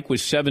wondered, Mike, with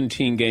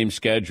 17-game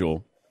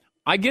schedule,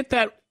 I get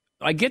that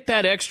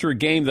extra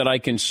game that I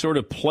can sort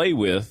of play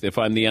with if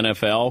I'm the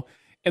NFL,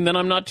 and then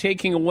I'm not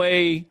taking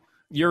away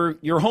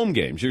your home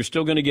games. You're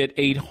still going to get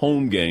 8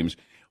 home games.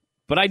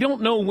 But I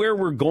don't know where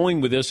we're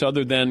going with this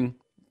other than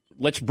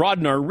let's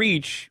broaden our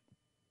reach.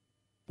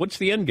 What's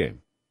the end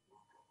game?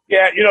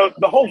 Yeah,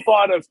 the whole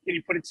thought of can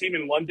you put a team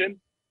in London?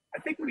 I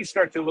think when you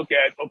start to look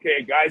at,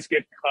 okay, guys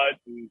get cut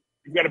and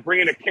you've got to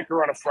bring in a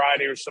kicker on a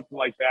Friday or something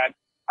like that.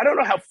 I don't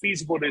know how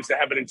feasible it is to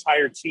have an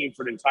entire team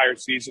for an entire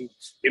season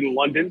in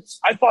London.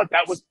 I thought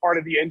that was part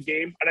of the end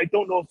game, and I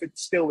don't know if it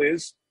still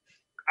is.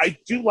 I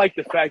do like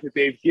the fact that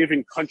they've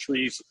given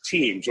countries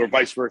teams or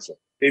vice versa.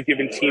 They've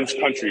given teams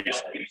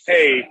countries.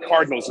 Hey,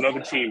 Cardinals and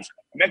other teams,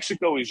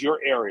 Mexico is your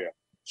area.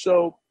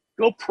 So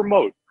go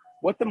promote.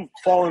 Let them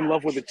fall in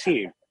love with a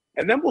team.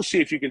 And then we'll see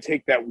if you can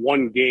take that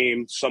one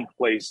game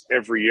someplace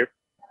every year.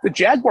 The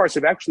Jaguars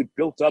have actually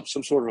built up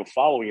some sort of a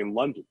following in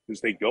London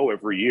because they go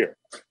every year.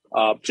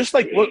 Just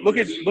like look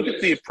at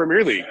the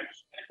Premier League.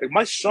 Like,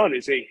 my son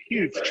is a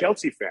huge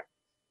Chelsea fan.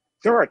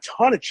 There are a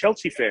ton of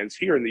Chelsea fans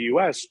here in the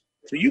U.S.,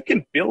 so you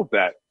can build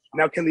that.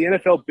 Now, can the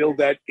NFL build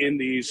that in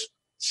these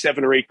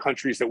 7 or 8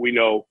 countries that we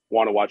know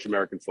want to watch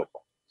American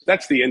football?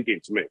 That's the end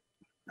game to me.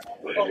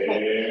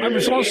 I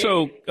was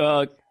also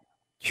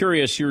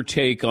curious your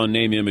take on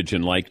name, image,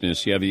 and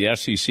likeness. You have the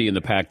SEC and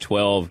the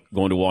Pac-12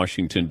 going to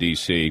Washington,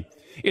 D.C.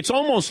 It's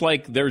almost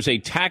like there's a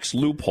tax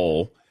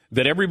loophole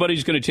that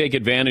everybody's going to take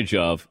advantage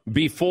of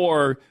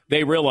before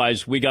they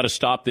realize we got to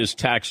stop this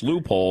tax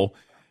loophole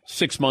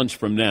 6 months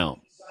from now.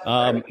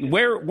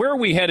 Where are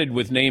we headed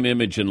with name,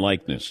 image, and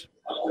likeness?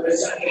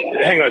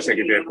 Hang on a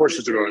second, Dan.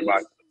 Horses are going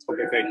by.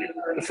 Okay, thank you.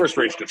 The first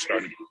race just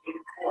started.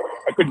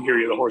 I couldn't hear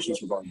you. The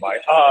horses were going by.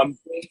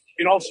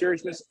 In all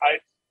seriousness,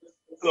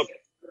 look,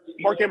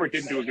 Mark Emmert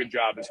didn't do a good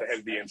job as the head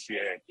of the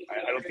NCAA.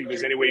 I don't think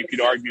there's any way you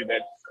could argue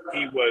that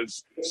he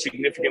was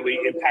significantly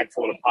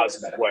impactful in a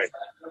positive way.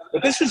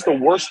 But this is the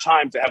worst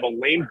time to have a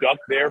lame duck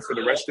there for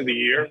the rest of the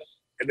year,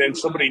 and then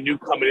somebody new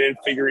coming in,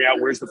 figuring out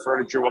where's the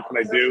furniture, what can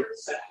I do?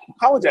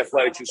 College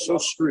athletics is so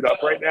screwed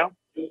up right now.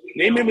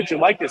 Name, image, and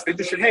likeness. They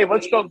just said, hey,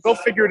 let's go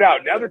figure it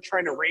out. Now they're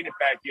trying to rein it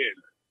back in.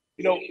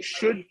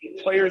 Should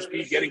players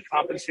be getting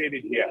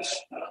compensated? Yes.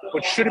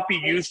 But should it be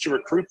used to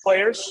recruit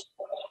players?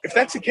 If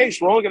that's the case,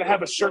 we're only going to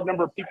have a certain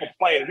number of people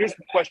playing. Here's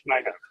the question I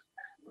have.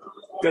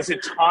 Does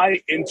it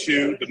tie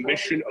into the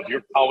mission of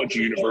your college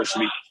or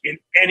university in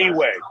any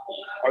way?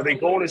 Are they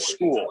going to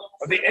school?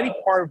 Are they any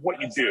part of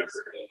what you do?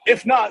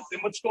 If not,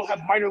 then let's go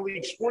have minor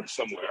league sports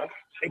somewhere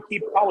and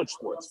keep college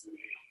sports.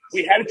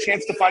 We had a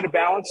chance to find a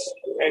balance,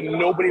 and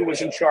nobody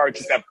was in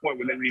charge at that point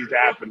when it needed to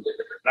happen.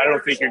 And I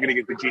don't think you're going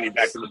to get the genie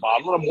back in the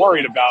bottle. What I'm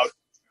worried about,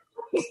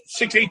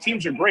 6-8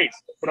 teams are great,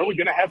 but are we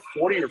going to have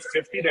 40 or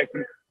 50 that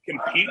can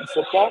compete in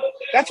football?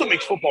 That's what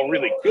makes football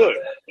really good.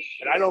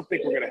 And I don't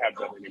think we're going to have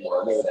that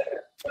anymore.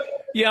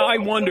 Yeah, I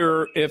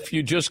wonder if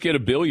you just get a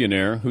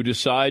billionaire who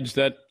decides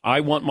that I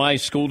want my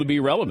school to be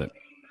relevant.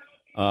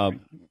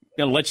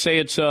 Let's say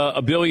it's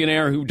a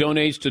billionaire who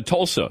donates to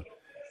Tulsa.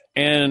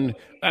 And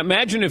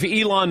imagine if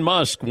Elon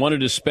Musk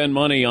wanted to spend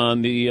money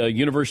on the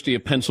University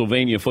of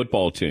Pennsylvania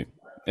football team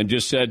and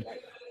just said,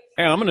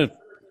 hey, I'm going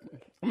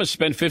to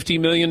spend $50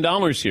 million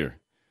here.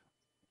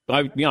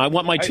 I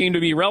want my team to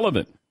be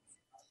relevant.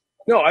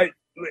 No,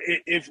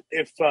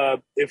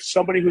 if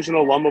somebody who's an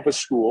alum of a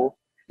school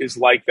is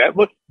like that,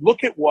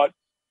 look at what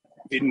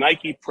the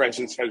Nike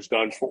presence has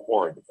done for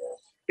Oregon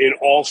in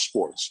all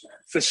sports,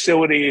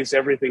 facilities,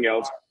 everything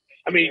else.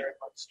 I mean,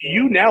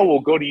 you now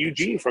will go to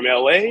Eugene from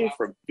LA,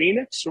 from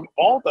Phoenix, from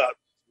all the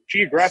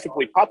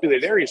geographically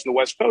populated areas in the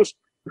West Coast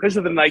because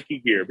of the Nike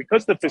gear,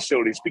 because of the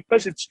facilities,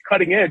 because it's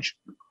cutting edge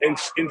and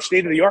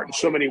state of the art in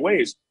so many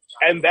ways.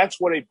 And that's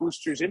what a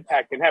booster's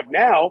impact can have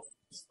now,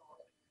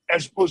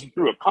 as opposed to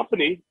through a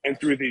company and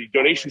through the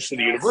donations to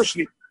the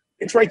university.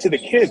 It's right to the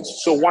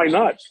kids. So why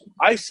not?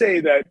 I say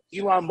that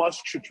Elon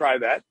Musk should try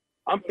that.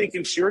 I'm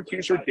thinking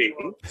Syracuse or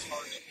Dayton.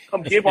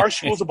 Come give our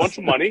schools a bunch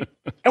of money,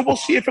 and we'll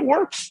see if it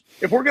works.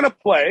 If we're going to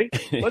play,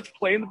 let's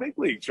play in the big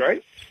leagues,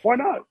 right? Why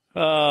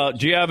not?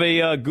 Do you have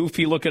a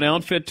goofy-looking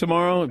outfit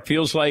tomorrow? It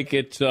feels like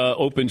it's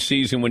open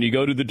season. When you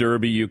go to the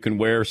Derby, you can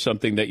wear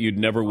something that you'd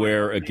never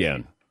wear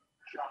again.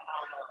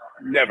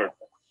 Never.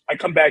 I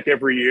come back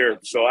every year,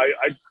 so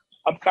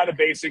I'm kind of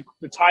basic.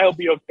 The tie will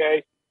be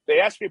okay. They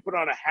asked me to put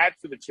on a hat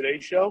for the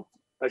Today Show.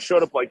 I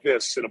showed up like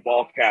this in a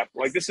ball cap.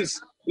 Like, this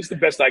is the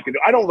best I can do.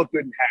 I don't look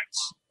good in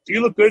hats. Do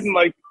you look good in,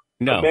 like,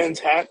 no. A man's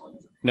hat?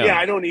 No. Yeah,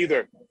 I don't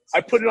either. I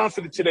put it on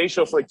for the Today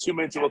Show for like 2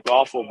 minutes. It looked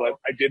awful, but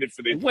I did it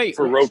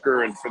for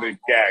Roker and for the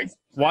gag.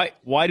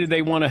 Why did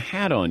they want a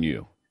hat on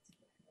you?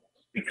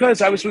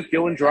 Because I was with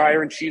Gillen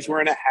Dreyer, and she's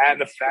wearing a hat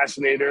and a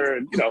fascinator,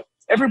 and,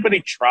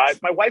 everybody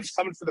tries. My wife's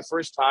coming for the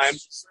first time,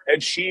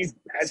 and she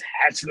has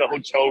hats in the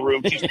hotel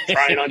room. She's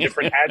trying on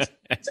different hats.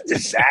 It's a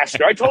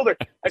disaster. I told her,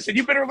 I said,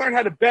 you better learn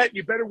how to bet.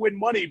 You better win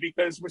money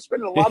because we're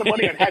spending a lot of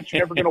money on hats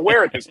you're never going to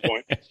wear at this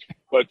point.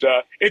 But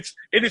it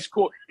is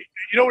cool.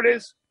 You know what it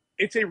is?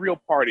 It's a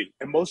real party,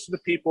 and most of the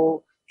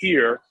people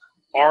here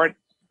aren't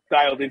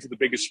dialed into the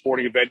biggest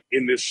sporting event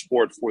in this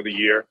sport for the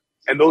year,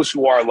 and those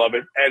who are love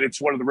it, and it's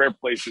one of the rare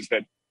places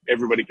that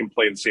everybody can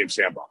play in the same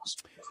sandbox.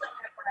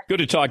 Good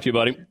to talk to you,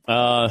 buddy.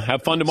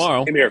 Have fun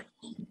tomorrow. Same here.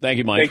 Thank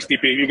you, Mike. Thanks,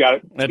 DP. You got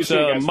it. That's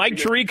Mike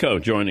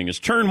Tirico joining us.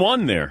 Turn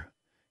 1 there.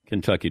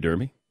 Kentucky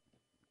Derby.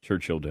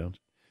 Churchill Downs.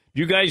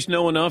 Do you guys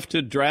know enough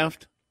to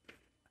draft?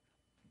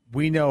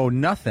 We know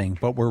nothing,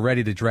 but we're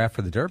ready to draft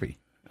for the Derby.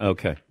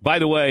 Okay. By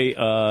the way,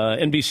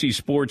 NBC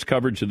Sports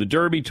coverage of the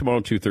Derby tomorrow,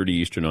 2:30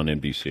 Eastern on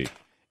NBC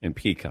and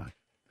Peacock.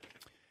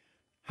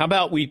 How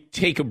about we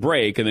take a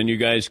break, and then you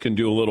guys can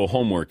do a little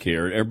homework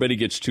here. Everybody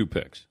gets 2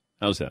 picks.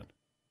 How's that?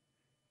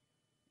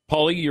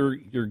 Paulie,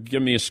 you're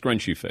giving me a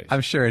scrunchy face. I'm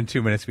sure in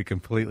 2 minutes we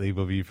completely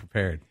will be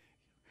prepared.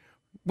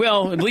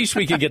 Well, at least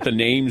we can get the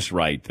names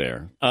right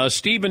there.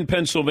 Steve in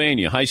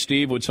Pennsylvania. Hi,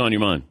 Steve. What's on your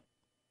mind?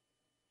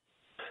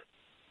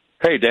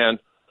 Hey, Dan.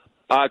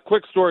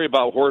 Quick story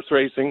about horse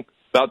racing.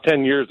 About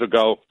 10 years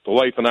ago, the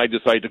wife and I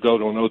decided to go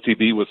to an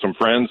OTB with some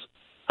friends,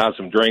 have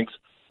some drinks,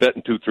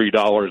 betting $2,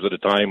 $3 at a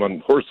time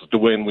on horses to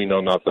win. We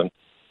know nothing.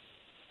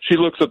 She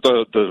looks at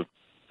the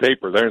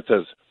paper there and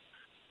says,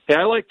 hey,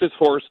 I like this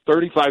horse,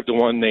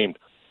 35-1, named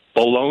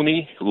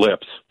Baloney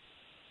Lips.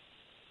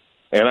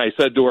 And I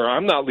said to her,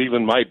 I'm not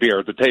leaving my beer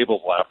at the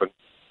table laughing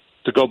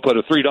to go put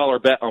a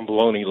 $3 bet on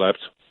Baloney Lips.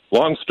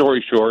 Long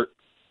story short,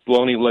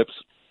 Baloney Lips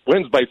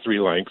wins by 3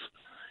 lengths.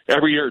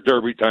 Every year at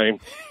Derby time,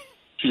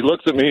 she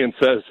looks at me and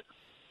says,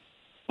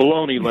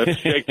 Baloney Lips,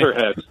 shakes her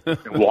head,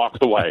 and walks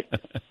away.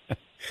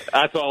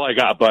 That's all I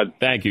got, bud.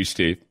 Thank you,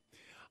 Steve.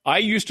 I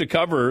used to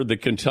cover the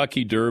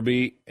Kentucky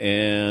Derby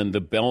and the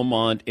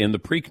Belmont and the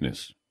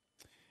Preakness.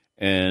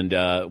 And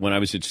when I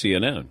was at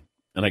CNN,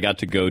 and I got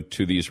to go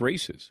to these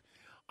races.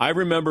 I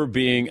remember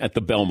being at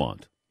the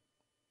Belmont,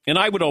 and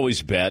I would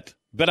always bet,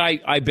 but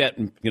I bet,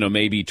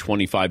 maybe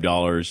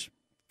 $25,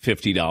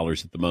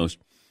 $50 at the most.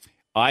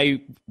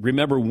 I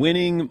remember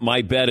winning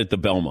my bet at the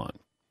Belmont,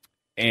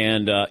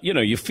 and,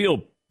 you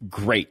feel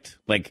great.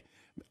 Like,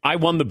 I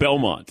won the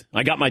Belmont.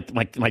 I got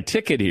my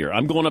ticket here.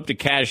 I'm going up to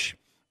cash,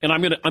 and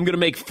I'm gonna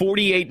make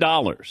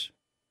 $48.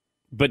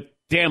 But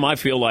damn, I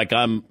feel like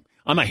I'm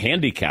a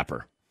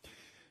handicapper.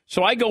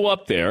 So I go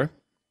up there,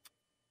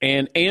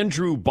 and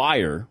Andrew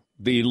Beyer,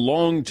 the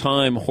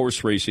longtime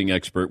horse racing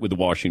expert with the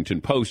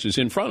Washington Post, is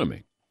in front of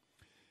me.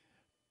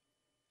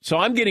 So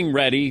I'm getting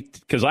ready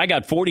because I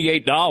got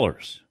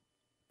 $48.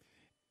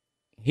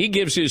 He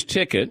gives his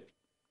ticket,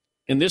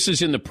 and this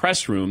is in the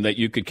press room that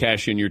you could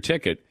cash in your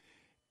ticket,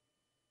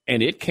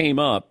 and it came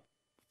up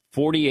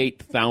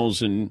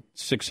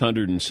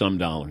 $48,600 and some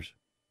dollars.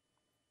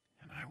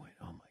 And I went,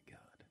 oh my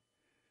God.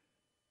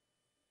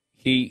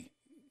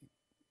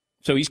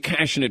 So he's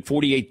cashing at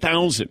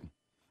 $48,000.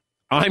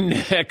 I'm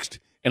next,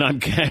 and I'm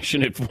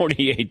cashing at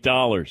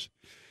 $48.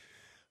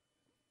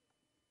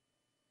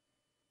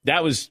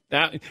 That was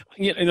that.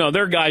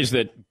 There are guys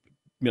that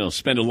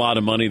spend a lot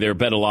of money there,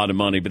 bet a lot of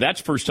money, but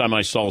that's the first time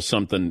I saw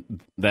something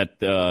that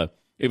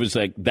it was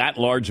like that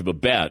large of a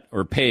bet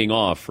or paying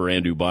off for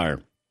Andrew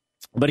Beyer.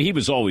 But he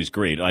was always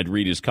great. I'd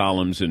read his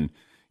columns, and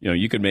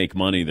you could make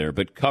money there.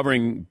 But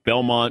covering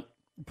Belmont,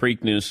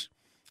 Preakness,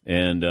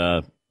 and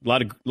a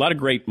lot of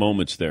great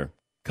moments there.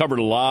 Covered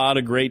a lot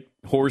of great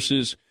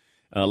horses,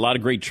 a lot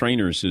of great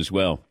trainers as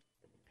well.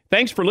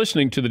 Thanks for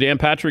listening to the Dan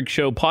Patrick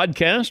Show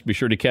podcast. Be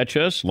sure to catch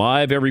us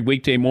live every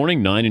weekday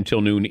morning, 9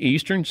 until noon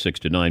Eastern, 6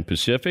 to 9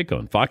 Pacific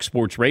on Fox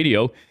Sports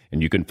Radio.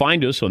 And you can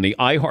find us on the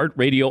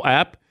iHeartRadio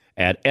app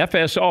at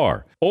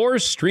FSR or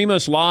stream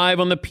us live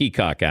on the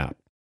Peacock app.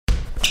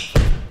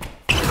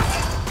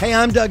 Hey,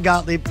 I'm Doug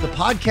Gottlieb. The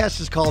podcast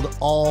is called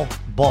All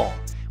Ball.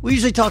 We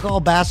usually talk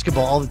all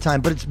basketball all the time,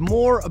 but it's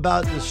more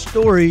about the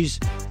stories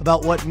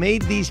about what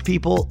made these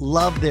people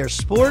love their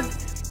sport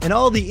and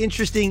all the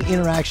interesting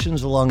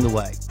interactions along the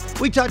way.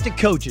 We talk to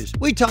coaches.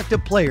 We talk to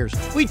players.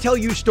 We tell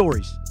you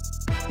stories.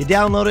 You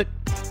download it.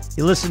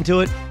 You listen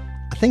to it.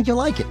 I think you'll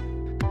like it.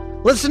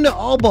 Listen to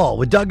All Ball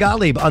with Doug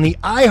Gottlieb on the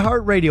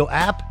iHeartRadio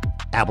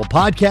app, Apple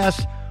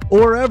Podcasts, or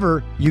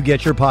wherever you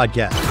get your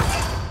podcasts.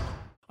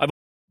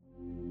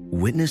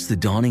 Witness the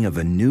dawning of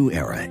a new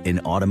era in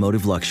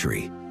automotive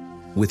luxury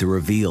with a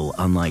reveal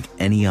unlike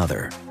any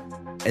other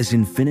as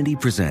Infiniti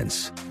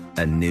presents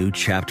a new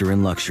chapter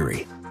in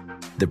luxury,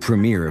 the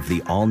premiere of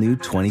the all-new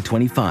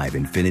 2025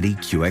 Infiniti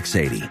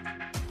QX80.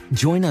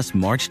 Join us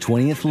March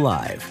 20th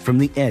live from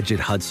the Edge at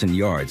Hudson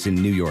Yards in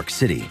New York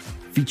City,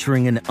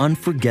 featuring an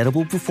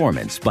unforgettable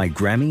performance by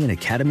Grammy and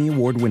Academy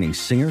Award-winning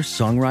singer,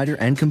 songwriter,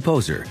 and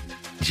composer,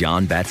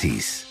 Jon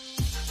Batiste.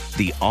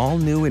 The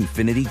all-new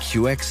Infiniti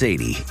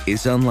QX80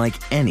 is unlike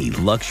any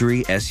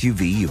luxury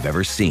SUV you've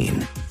ever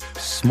seen.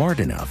 Smart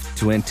enough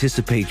to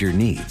anticipate your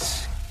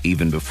needs,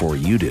 even before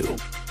you do.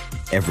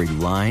 Every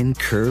line,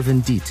 curve,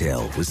 and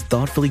detail was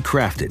thoughtfully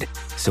crafted,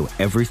 so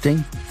everything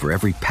for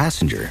every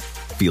passenger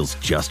feels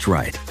just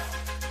right.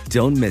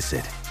 Don't miss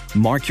it.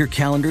 Mark your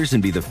calendars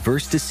and be the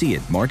first to see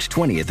it March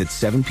 20th at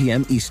 7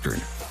 p.m.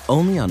 Eastern,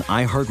 only on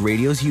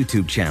iHeartRadio's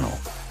YouTube channel.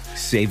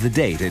 Save the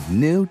date at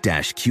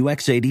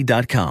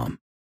new-QX80.com.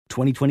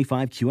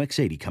 2025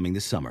 QX80 coming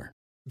this summer.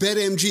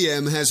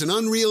 BetMGM has an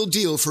unreal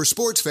deal for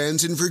sports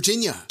fans in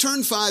Virginia.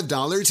 Turn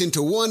 $5 into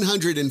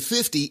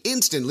 $150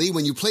 instantly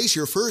when you place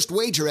your first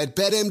wager at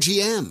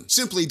BetMGM.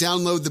 Simply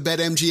download the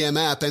BetMGM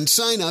app and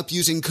sign up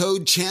using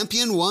code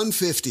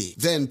CHAMPION150.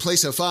 Then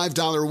place a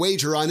 $5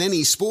 wager on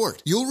any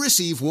sport. You'll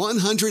receive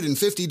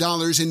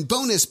 $150 in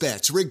bonus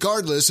bets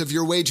regardless of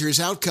your wager's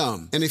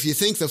outcome. And if you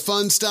think the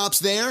fun stops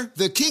there,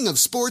 the King of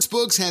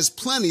Sportsbooks has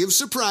plenty of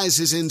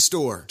surprises in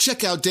store.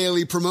 Check out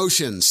daily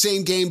promotions,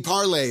 same-game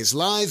parlays,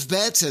 live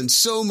bets, and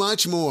so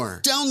much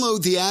more.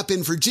 Download the app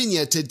in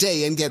Virginia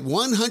today and get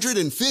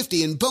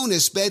 $150 in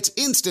bonus bets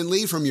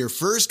instantly from your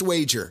first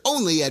wager.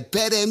 Only at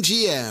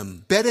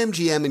BetMGM.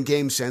 BetMGM and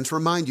GameSense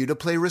remind you to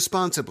play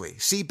responsibly.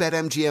 See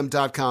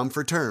BetMGM.com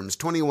for terms.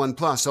 21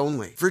 plus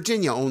only.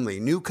 Virginia only.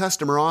 New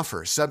customer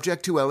offer.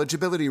 Subject to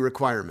eligibility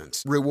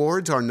requirements.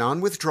 Rewards are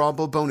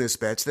non-withdrawable bonus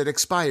bets that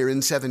expire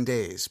in 7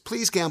 days.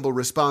 Please gamble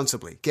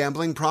responsibly.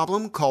 Gambling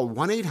problem? Call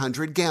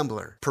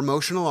 1-800-GAMBLER.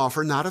 Promotional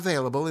offer not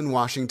available in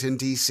Washington,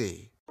 D.C.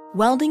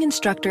 Welding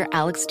instructor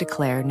Alex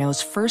DeClaire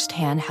knows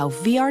firsthand how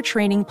VR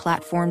training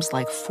platforms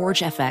like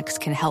ForgeFX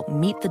can help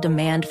meet the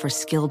demand for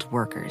skilled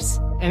workers.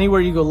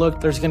 Anywhere you go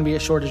look, there's going to be a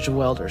shortage of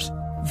welders.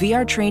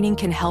 VR training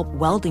can help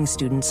welding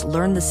students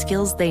learn the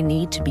skills they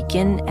need to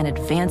begin and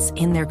advance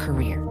in their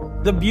career.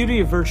 The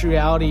beauty of virtual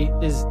reality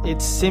is it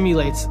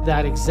simulates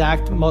that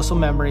exact muscle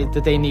memory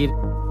that they need.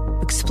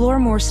 Explore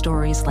more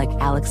stories like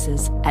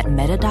Alex's at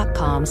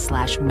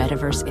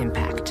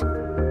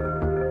meta.com/metaverseimpact.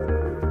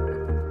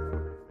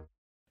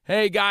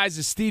 Hey guys,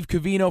 it's Steve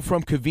Covino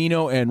from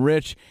Covino and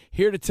Rich,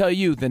 here to tell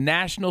you the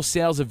national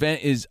sales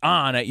event is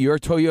on at your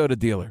Toyota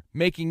dealer,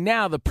 making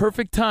now the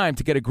perfect time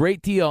to get a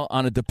great deal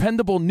on a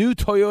dependable new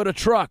Toyota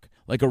truck,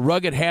 like a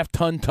rugged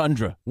half-ton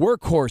Tundra.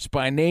 Workhorse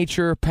by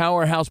nature,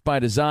 powerhouse by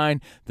design,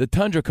 the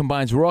Tundra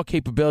combines raw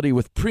capability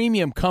with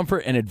premium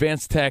comfort and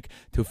advanced tech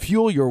to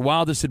fuel your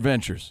wildest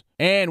adventures.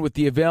 And with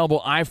the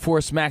available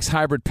iForce Max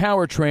hybrid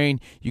powertrain,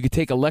 you can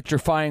take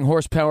electrifying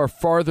horsepower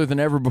farther than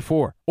ever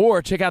before.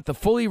 Or check out the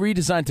fully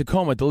redesigned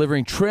Tacoma,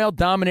 delivering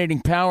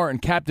trail-dominating power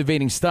and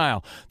captivating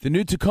style. The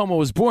new Tacoma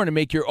was born to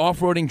make your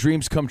off-roading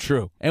dreams come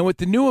true. And with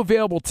the new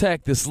available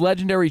tech, this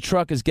legendary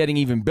truck is getting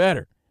even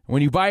better.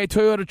 When you buy a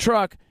Toyota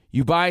truck,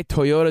 you buy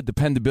Toyota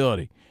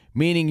dependability,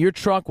 meaning your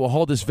truck will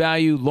hold its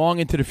value long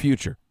into the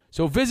future.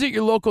 So visit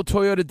your local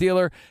Toyota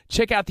dealer.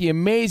 Check out the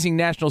amazing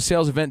national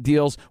sales event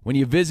deals when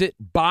you visit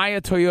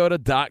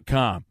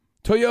buyatoyota.com.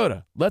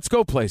 Toyota, let's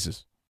go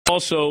places.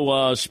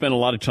 Also spent a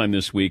lot of time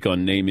this week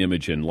on name,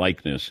 image, and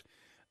likeness.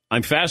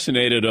 I'm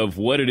fascinated of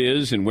what it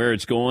is and where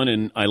it's going,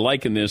 and I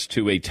liken this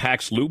to a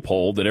tax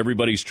loophole that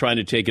everybody's trying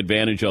to take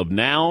advantage of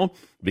now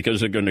because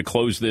they're going to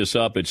close this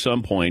up at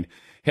some point.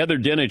 Heather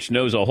Dinich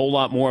knows a whole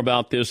lot more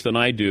about this than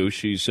I do.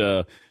 She's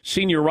a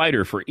senior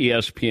writer for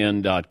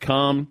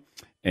ESPN.com.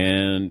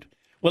 And,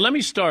 well, let me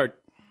start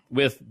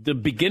with the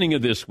beginning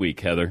of this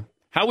week, Heather.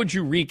 How would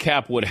you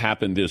recap what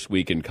happened this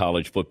week in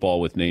college football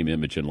with name,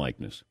 image, and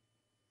likeness?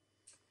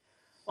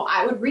 Well,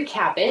 I would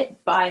recap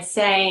it by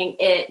saying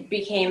it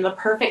became the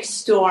perfect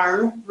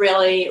storm,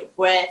 really,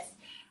 with,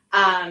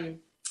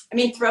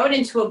 throw it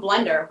into a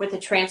blender with the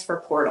transfer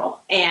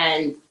portal.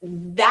 And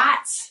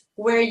that's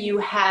where you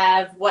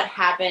have what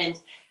happened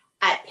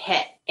at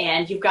Pitt.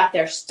 And you've got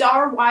their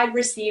star wide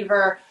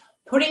receiver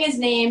putting his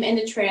name in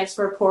the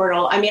transfer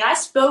portal. I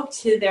spoke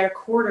to their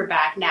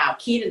quarterback now,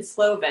 Keaton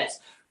Slovis,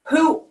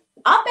 who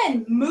up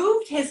and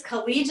moved his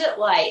collegiate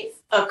life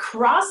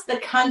across the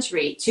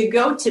country to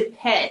go to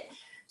Pitt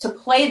to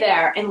play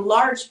there in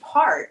large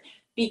part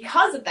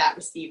because of that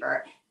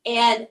receiver.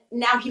 And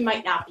now he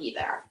might not be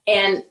there.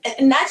 And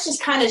that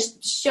just kind of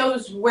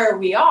shows where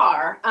we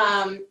are.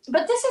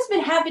 But this has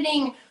been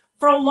happening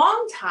for a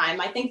long time.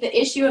 I think the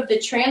issue of the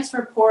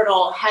transfer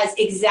portal has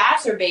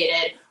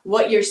exacerbated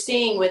what you're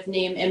seeing with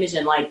name, image,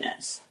 and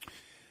likeness.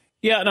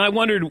 Yeah, and I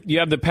wondered, you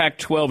have the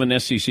Pac-12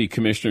 and SEC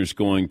commissioners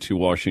going to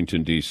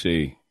Washington,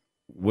 D.C.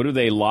 What are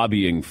they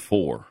lobbying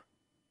for?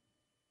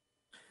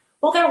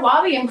 Well, they're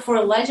lobbying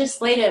for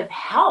legislative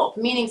help,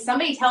 meaning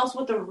somebody tells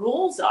what the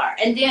rules are.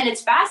 And, Dan,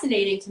 it's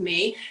fascinating to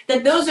me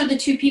that those are the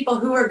two people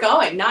who are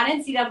going, not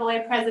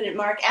NCAA President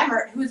Mark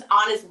Emmert, who's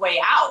on his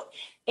way out.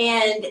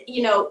 And,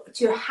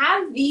 to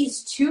have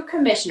these two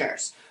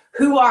commissioners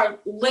who are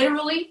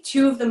literally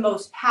two of the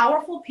most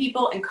powerful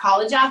people in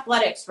college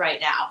athletics right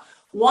now,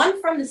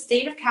 one from the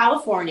state of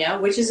California,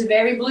 which is a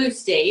very blue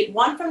state,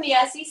 one from the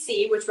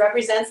SEC, which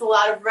represents a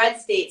lot of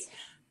red states,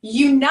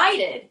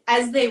 united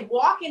as they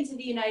walk into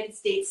the United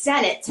States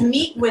Senate to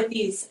meet with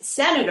these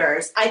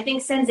senators, I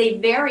think sends a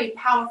very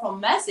powerful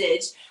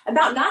message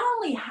about not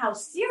only how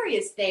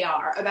serious they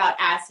are about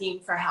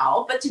asking for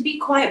help, but to be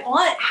quite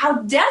blunt,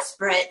 how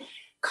desperate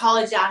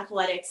college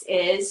athletics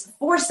is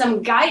for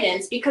some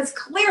guidance, because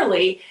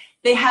clearly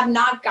they have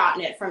not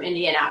gotten it from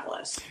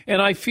Indianapolis.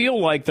 And I feel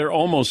like they're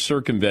almost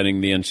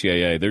circumventing the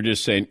NCAA. They're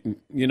just saying,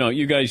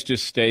 you guys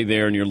just stay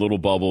there in your little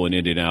bubble in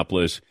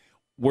Indianapolis.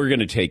 We're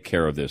going to take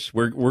care of this.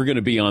 We're going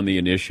to be on the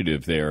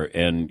initiative there.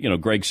 And,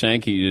 Greg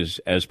Sankey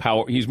is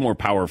he's more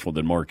powerful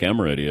than Mark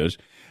Emmert is.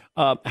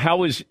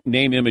 How is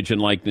name, image, and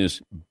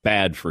likeness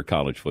bad for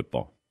college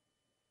football?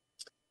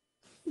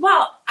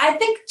 Well, I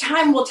think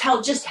time will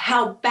tell just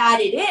how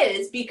bad it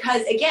is,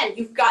 because, again,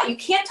 you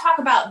can't talk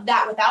about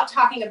that without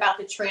talking about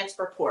the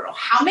transfer portal.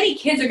 How many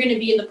kids are going to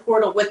be in the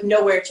portal with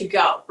nowhere to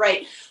go,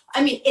 right?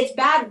 It's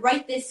bad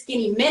right this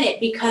skinny minute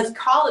because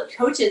college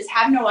coaches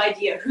have no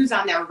idea who's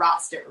on their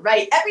roster,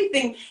 right?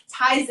 Everything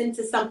ties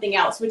into something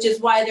else, which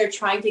is why they're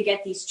trying to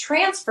get these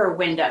transfer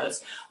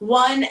windows.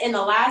 One in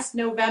the last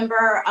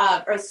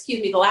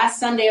the last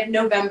Sunday of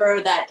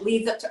November that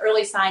leads up to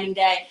early signing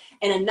day,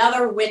 and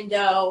another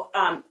window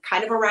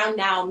kind of around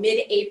now,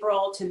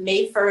 mid-April to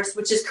May 1st,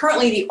 which is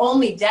currently the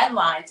only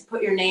deadline to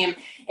put your name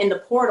in the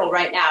portal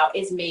right now,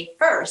 is May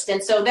 1st.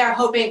 And so they're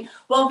hoping,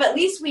 well, if at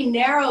least we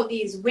narrow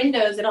these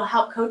windows, it'll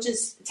help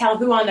coaches tell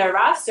who on their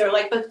roster.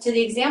 But to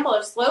the example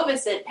of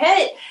Slovis at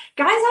Pitt,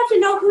 guys have to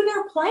know who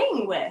they're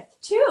playing with,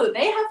 too.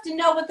 They have to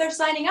know what they're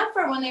signing up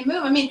for when they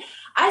move.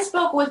 I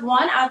spoke with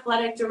one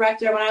athletic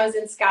director when I was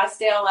in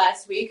Scottsdale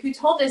last week who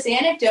told this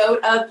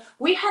anecdote of,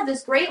 we had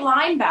this great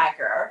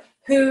linebacker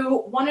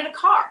who wanted a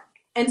car.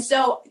 And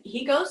so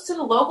he goes to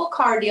the local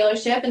car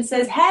dealership and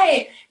says,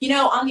 hey,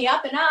 on the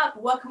up and up,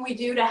 what can we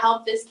do to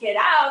help this kid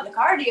out? And the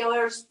car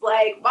dealer's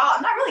like, well,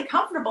 I'm not really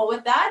comfortable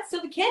with that. So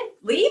the kid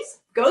leaves,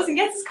 goes and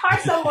gets his car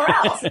somewhere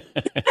else.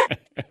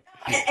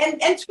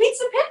 and tweets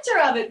a picture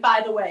of it,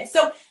 by the way.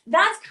 So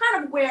that's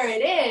kind of where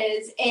it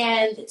is.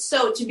 And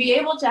so to be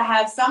able to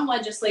have some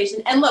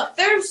legislation, and look,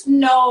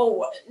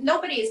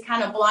 nobody is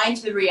kind of blind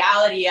to the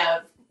reality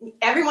of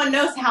everyone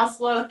knows how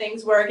slow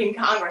things work in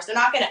Congress. They're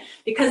not going to,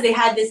 because they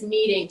had this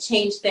meeting,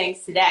 change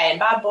things today. And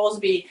Bob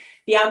Bowlesby,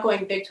 the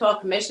outgoing Big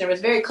 12 commissioner,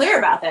 was very clear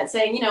about that,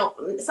 saying,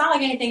 it's not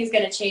like anything is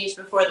going to change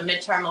before the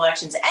midterm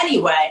elections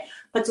anyway.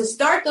 But to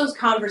start those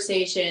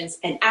conversations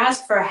and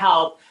ask for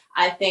help,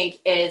 I think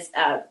is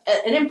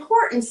an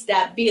important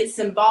step, be it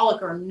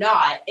symbolic or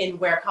not, in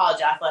where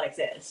college athletics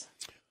is.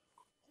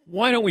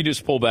 Why don't we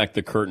just pull back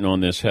the curtain on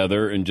this,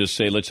 Heather, and just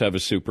say, let's have a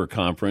super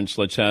conference.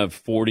 Let's have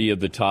 40 of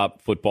the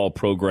top football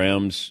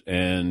programs,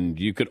 and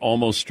you could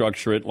almost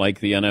structure it like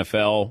the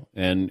NFL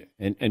and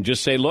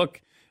just say,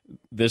 look,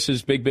 this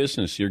is big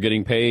business. You're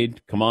getting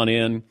paid. Come on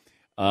in.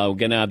 We're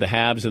going to have the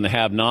haves and the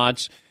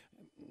have-nots.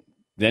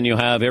 Then you'll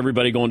have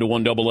everybody going to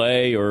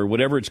 1AA or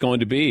whatever it's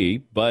going to be,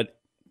 but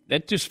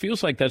that just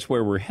feels like that's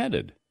where we're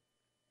headed.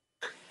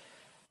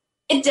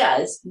 It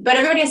does, but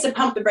everybody has to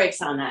pump the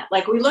brakes on that.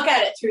 Like, we look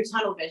at it through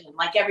tunnel vision,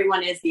 like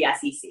everyone is the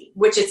SEC,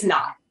 which it's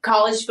not.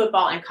 College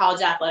football and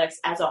college athletics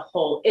as a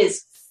whole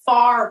is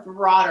far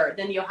broader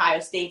than the Ohio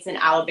States and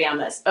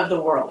Alabamas of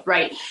the world,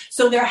 right?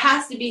 So there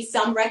has to be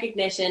some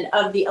recognition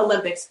of the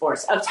Olympic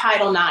sports, of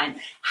Title IX,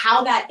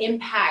 how that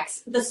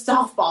impacts the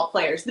softball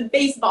players, the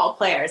baseball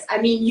players. I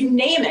mean, you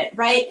name it,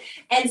 right?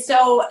 And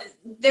so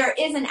there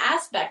is an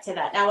aspect to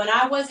that. Now, when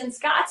I was in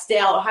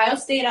Scottsdale, Ohio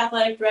State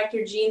Athletic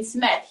Director Gene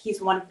Smith, he's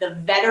one of the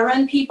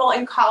veteran people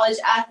in college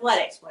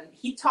athletics. When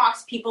he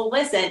talks, people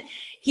listen.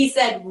 He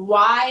said,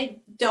 why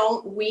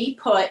don't we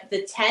put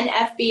the 10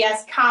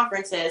 FBS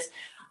conferences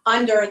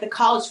under the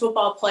college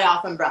football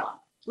playoff umbrella?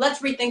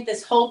 Let's rethink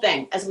this whole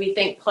thing as we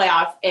think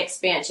playoff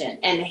expansion.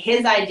 And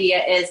his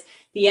idea is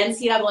the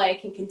NCAA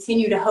can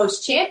continue to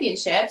host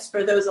championships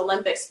for those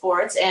Olympic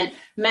sports and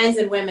men's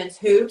and women's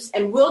hoops.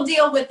 And we'll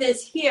deal with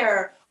this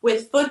here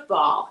with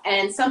football.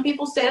 And some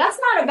people say that's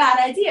not a bad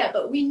idea,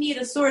 but we need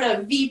a sort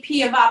of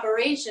VP of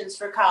operations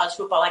for college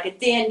football, like a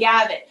Dan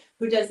Gavitt,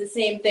 who does the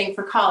same thing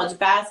for college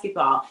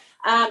basketball.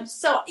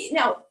 So,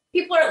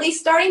 people are at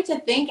least starting to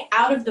think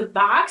out of the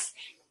box.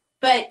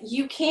 But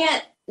you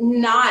can't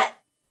not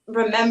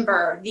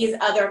remember these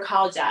other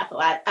college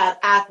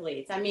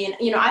athletes. I mean,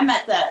 I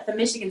met the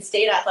Michigan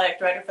State athletic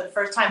director for the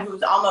first time, who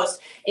was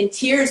almost in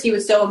tears. He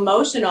was so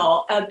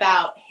emotional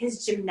about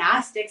his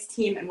gymnastics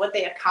team and what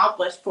they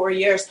accomplished 4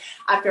 years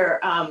after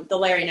the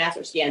Larry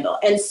Nassar scandal.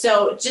 And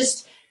so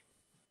just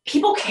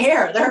people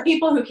care. There are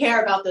people who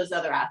care about those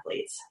other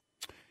athletes.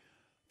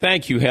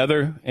 Thank you,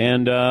 Heather.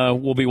 And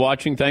we'll be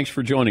watching. Thanks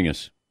for joining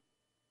us.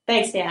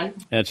 Thanks, Dan.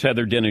 That's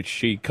Heather Dinich.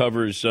 She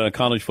covers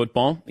college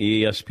football,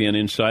 ESPN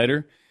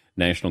Insider,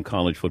 national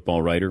college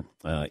football writer,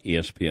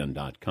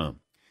 ESPN.com.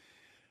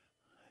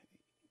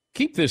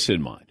 Keep this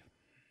in mind.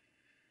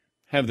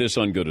 Have this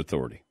on good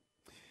authority.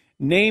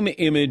 Name,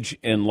 image,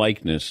 and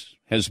likeness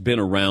has been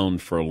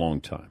around for a long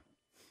time.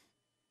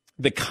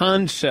 The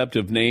concept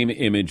of name,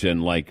 image,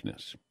 and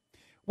likeness.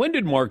 When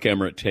did Mark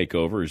Emmert take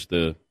over as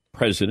the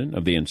president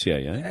of the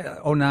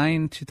NCAA?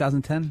 09,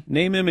 2010.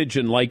 Name, image,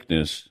 and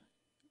likeness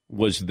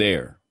was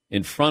there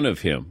in front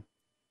of him.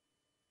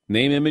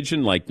 Name, image,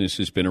 and likeness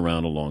has been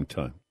around a long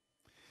time.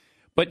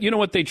 But you know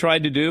what they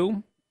tried to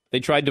do? They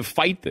tried to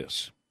fight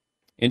this.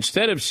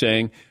 Instead of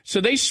saying,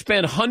 so they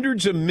spent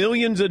hundreds of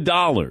millions of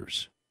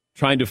dollars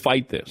trying to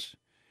fight this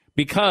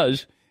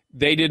because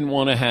they didn't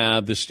want to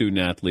have the student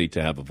athlete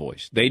to have a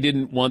voice. They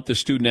didn't want the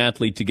student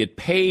athlete to get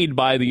paid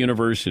by the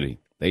university.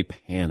 They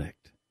panicked.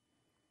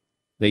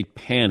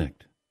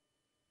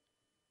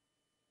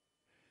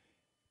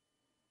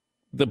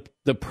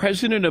 The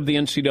president of the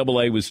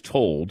NCAA was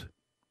told,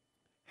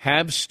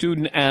 have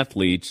student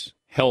athletes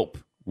help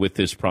with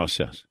this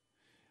process.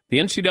 The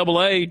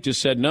NCAA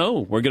just said, no,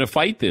 we're going to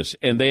fight this.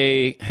 And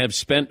they have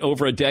spent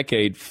over a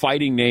decade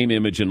fighting name,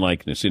 image, and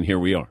likeness. And here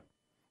we are.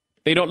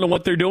 They don't know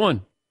what they're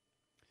doing.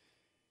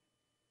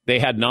 They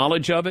had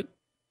knowledge of it,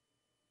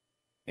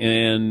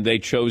 and they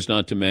chose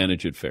not to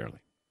manage it fairly.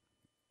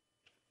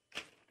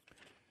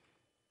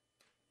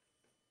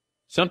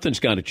 Something's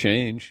got to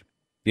change.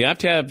 You have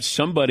to have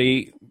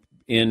somebody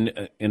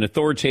in an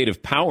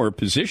authoritative power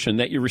position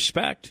that you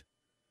respect.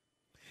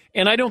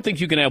 And I don't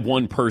think you can have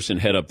one person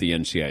head up the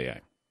NCAA.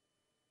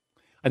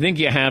 I think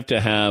you have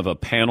to have a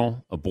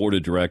panel, a board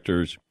of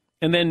directors,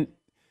 and then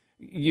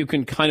you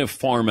can kind of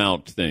farm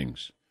out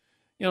things.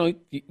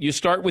 You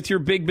start with your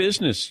big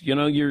business,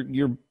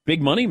 your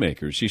big money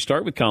makers. You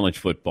start with college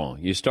football.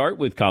 You start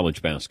with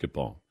college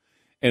basketball.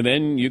 And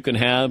then you can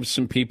have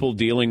some people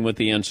dealing with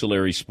the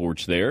ancillary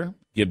sports there.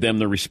 Give them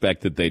the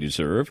respect that they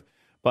deserve.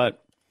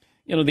 But,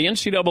 the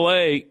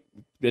NCAA,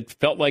 it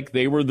felt like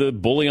they were the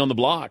bully on the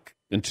block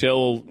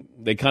until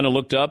they kind of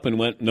looked up and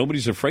went,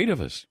 nobody's afraid of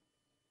us.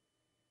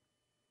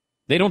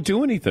 They don't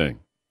do anything.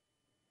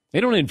 They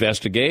don't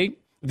investigate.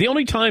 The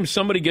only time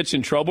somebody gets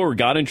in trouble or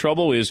got in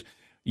trouble is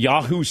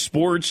Yahoo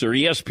Sports or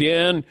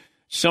ESPN,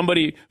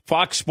 somebody,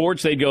 Fox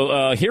Sports, they'd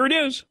go, here it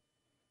is.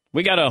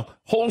 We got a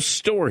whole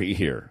story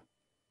here.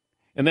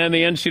 And then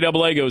the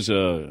NCAA goes,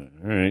 all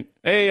right.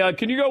 Hey,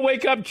 can you go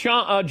wake up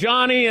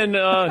Johnny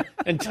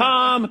and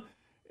Tom?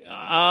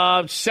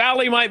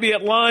 Sally might be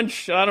at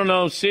lunch. I don't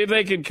know. See if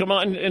they can come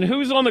on. And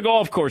who's on the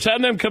golf course?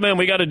 Have them come in.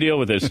 We got to deal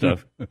with this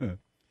stuff.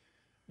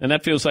 And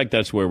that feels like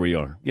that's where we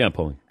are. Yeah,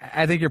 Paulie.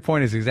 I think your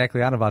point is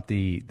exactly on about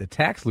the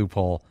tax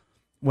loophole.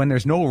 When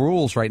there's no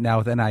rules right now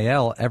with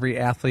NIL, every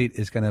athlete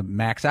is going to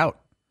max out.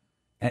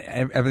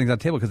 Everything's on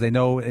the table because they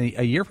know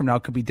a year from now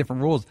it could be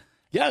different rules.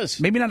 Yes.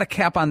 Maybe not a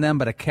cap on them,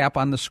 but a cap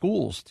on the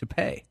schools to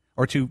pay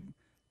or to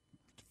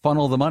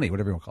funnel the money,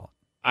 whatever you want to call it.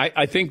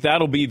 I think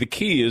that'll be the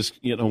key is,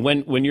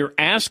 when you're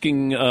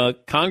asking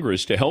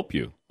Congress to help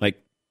you,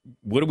 like,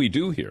 what do we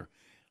do here?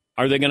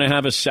 Are they going to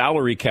have a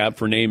salary cap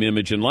for name,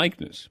 image, and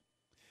likeness?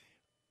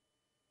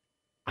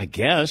 I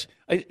guess.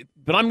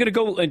 But I'm going to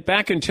go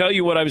back and tell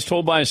you what I was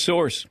told by a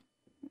source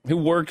who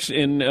works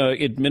in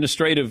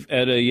administrative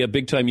at a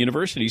big-time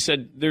university. He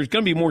said there's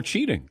going to be more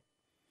cheating.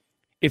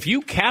 If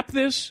you cap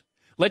this,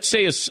 let's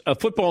say a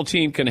football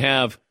team can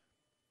have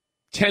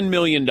 $10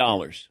 million.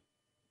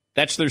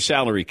 That's their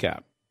salary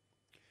cap.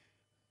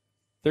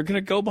 They're going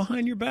to go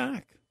behind your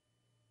back.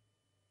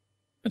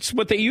 That's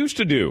what they used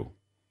to do.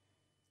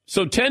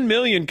 So $10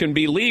 million can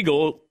be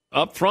legal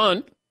up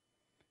front,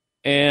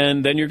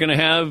 and then you're going to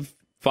have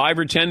 $5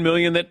 or $10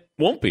 million that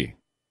won't be.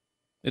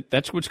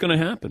 That's what's going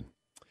to happen.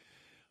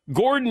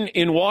 Gordon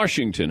in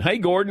Washington. Hey,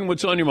 Gordon,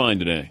 what's on your mind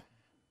today?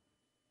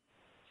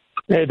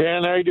 Hey,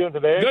 Dan, how are you doing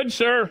today? Good,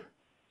 sir.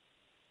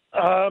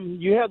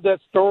 You had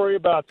that story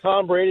about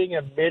Tom Brady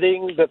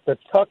admitting that the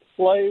tuck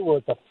play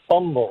was a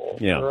fumble,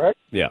 correct?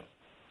 Yeah.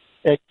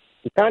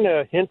 You kind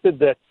of hinted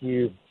that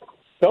you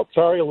felt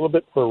sorry a little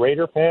bit for a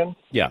Raider fan.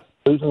 Yeah.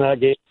 Losing that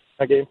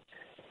game.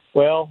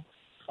 Well,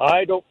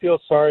 I don't feel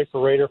sorry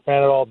for Raider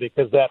fan at all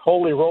because that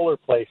holy roller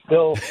play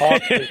still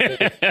haunts me.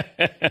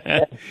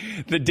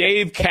 The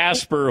Dave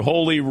Casper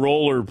holy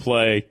roller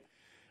play.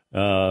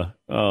 Oh,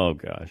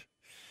 gosh.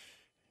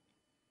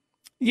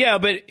 Yeah,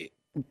 but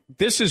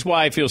this is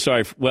why I feel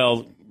sorry.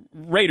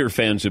 Raider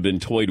fans have been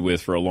toyed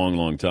with for a long,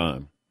 long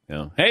time.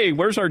 Hey,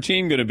 where's our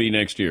team going to be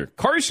next year?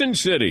 Carson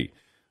City,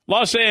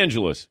 Los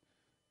Angeles,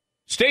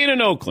 staying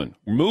in Oakland.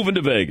 We're moving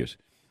to Vegas.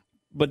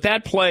 But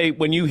that play,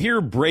 when you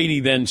hear Brady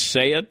then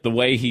say it the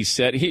way he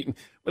said,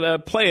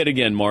 play it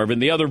again, Marvin.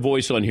 The other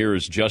voice on here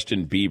is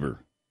Justin Bieber.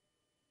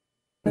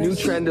 New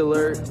trend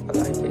alert.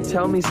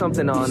 Tell me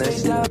something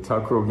honest.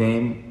 Tuck rule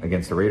game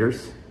against the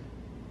Raiders.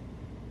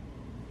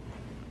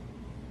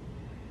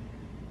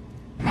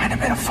 Might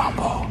have been a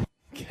fumble.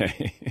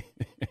 Okay.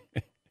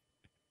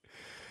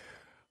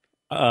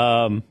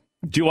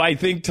 Do I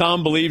think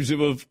Tom believes it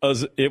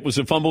was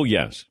a fumble?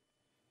 Yes.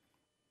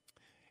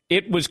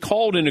 It was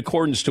called in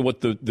accordance to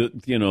what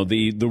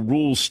the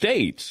rule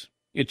states.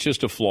 It's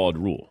just a flawed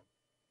rule.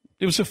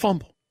 It was a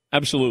fumble.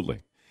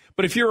 Absolutely.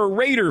 But if you're a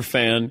Raider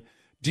fan,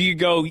 do you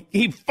go,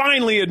 he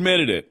finally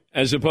admitted it,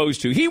 as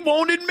opposed to, he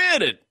won't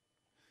admit it?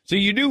 So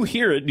you do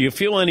hear it. Do you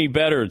feel any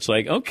better? It's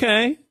like,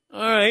 okay,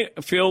 all right,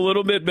 I feel a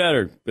little bit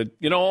better. But,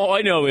 all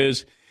I know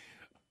is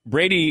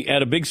Brady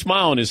had a big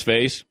smile on his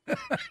face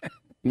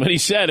when he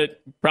said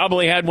it.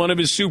 Probably had one of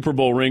his Super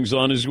Bowl rings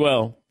on as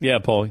well. Yeah,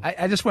 Paulie.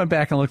 I just went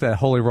back and looked at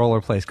Holy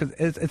Roller Place because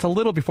it's a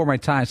little before my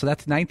time. So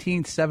that's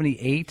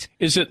 1978.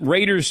 Is it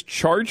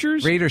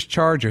Raiders-Chargers?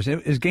 Raiders-Chargers.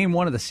 It was game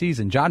one of the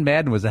season. John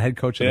Madden was the head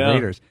coach of the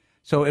Raiders.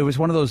 So it was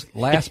one of those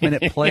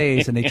last-minute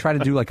plays, and they tried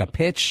to do like a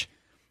pitch.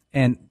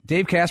 And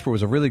Dave Casper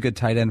was a really good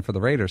tight end for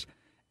the Raiders.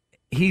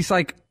 He's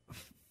like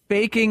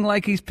faking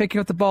like he's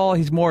picking up the ball.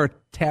 He's more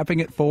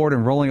tapping it forward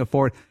and rolling it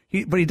forward.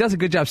 But he does a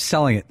good job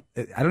selling it.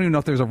 I don't even know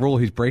if there's a rule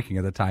he's breaking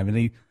at the time, and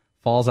he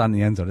falls on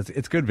the end zone.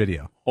 It's good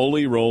video.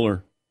 Holy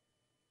Roller.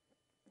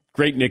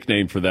 Great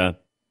nickname for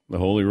that, the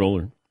Holy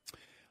Roller.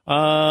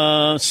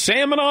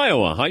 Sam in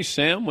Iowa. Hi,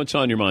 Sam. What's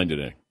on your mind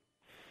today?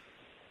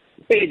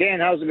 Hey, Dan.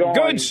 How's it going?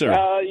 Good,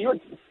 sir.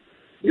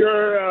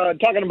 You're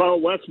talking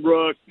about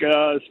Westbrook.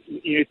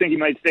 You think he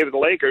might stay with the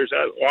Lakers.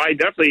 Well, I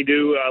definitely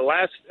do.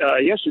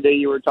 Yesterday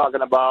you were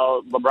talking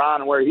about LeBron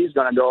and where he's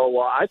going to go.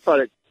 Well,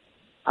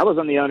 I was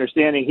on the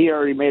understanding he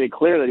already made it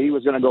clear that he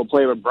was going to go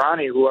play with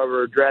Bronny,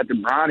 whoever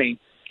drafted Bronny.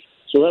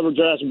 So whoever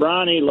drafts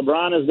Bronny,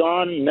 LeBron is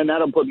gone, and then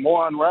that'll put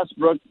more on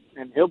Westbrook,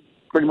 and he'll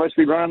pretty much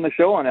be running the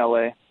show in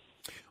L.A.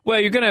 Well,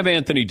 you're going to have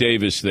Anthony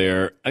Davis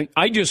there.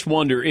 I just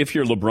wonder if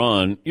you're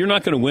LeBron, you're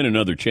not going to win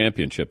another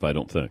championship, I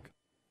don't think.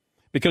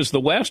 Because the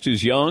West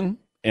is young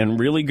and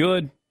really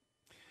good.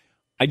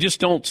 I just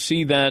don't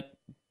see that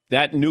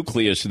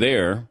nucleus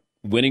there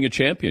winning a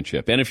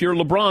championship. And if you're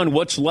LeBron,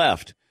 what's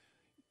left?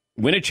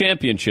 Win a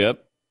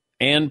championship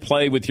and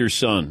play with your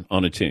son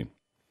on a team.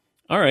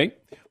 All right.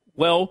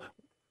 Well,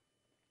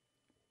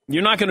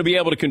 you're not going to be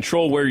able to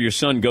control where your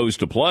son goes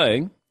to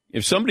play.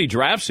 If somebody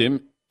drafts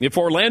him, if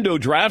Orlando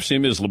drafts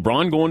him, is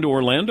LeBron going to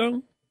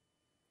Orlando?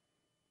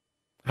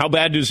 How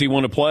bad does he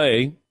want to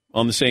play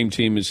on the same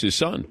team as his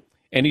son?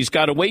 And he's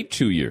got to wait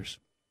 2 years.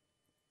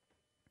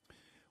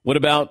 What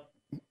about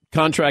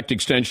contract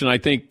extension? I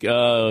think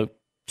 2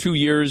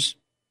 years,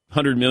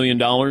 $100 million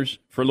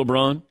for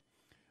LeBron.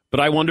 But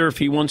I wonder if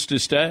he wants to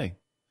stay.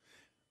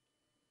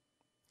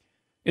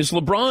 Is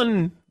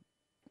LeBron,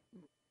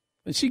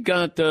 has he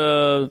got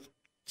 $6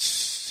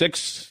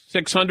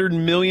 $600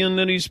 million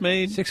that he's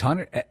made?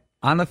 600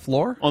 on the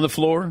floor? On the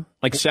floor?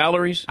 Like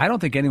salaries? I don't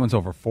think anyone's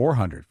over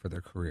 400 for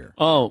their career.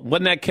 Oh,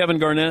 wasn't that Kevin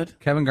Garnett?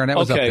 Kevin Garnett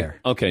was up there.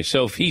 Okay,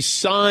 so if he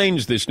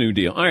signs this new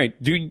deal. All right,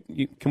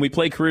 can we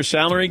play career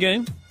salary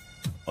game?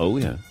 Oh,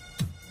 yeah.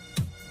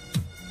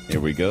 Here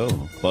we go.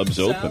 Club's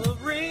open.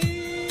 Salary,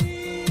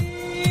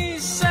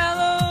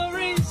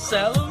 salary,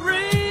 salary,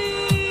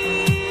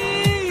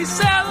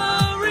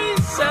 salary, salary, salary,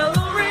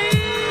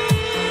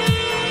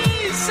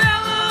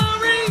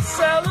 salary,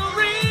 salary,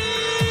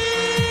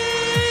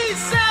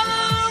 salary,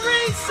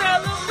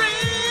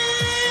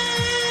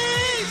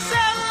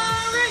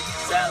 salary,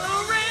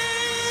 salary.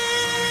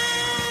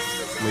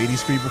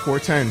 Ladies free before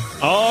 10.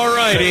 All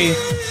righty.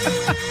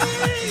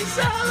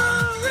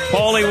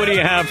 Paulie, what do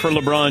you have for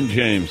LeBron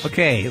James?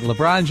 Okay,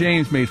 LeBron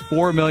James made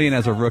 $4 million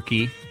as a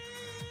rookie.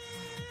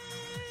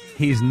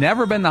 He's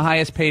never been the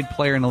highest paid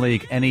player in the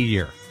league any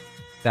year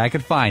that I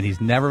could find. He's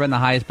never been the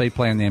highest paid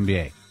player in the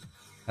NBA.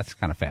 That's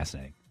kind of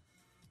fascinating.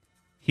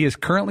 He is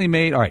currently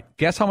made, all right,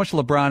 guess how much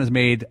LeBron has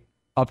made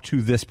up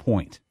to this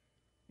point,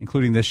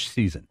 including this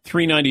season?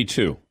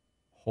 $392.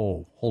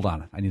 Oh, hold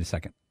on. I need a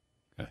second.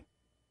 Okay.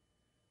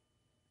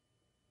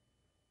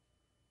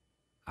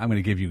 I'm going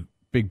to give you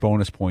big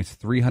bonus points,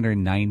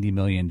 $390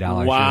 million. Wow.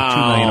 You're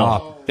 $2 million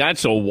off.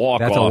 That's a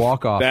walk-off. That's a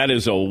walk-off. That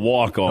is a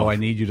walk-off. Oh, I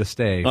need you to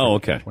stay for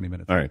okay. 20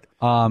 minutes. All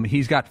right.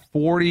 He's got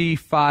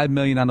 $45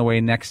 million on the way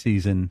next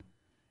season,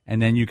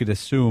 and then you could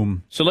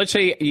assume. So let's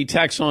say he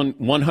tacks on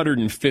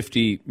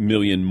 $150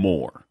 million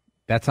more.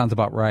 That sounds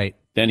about right.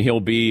 Then he'll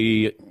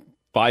be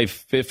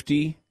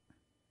 $550.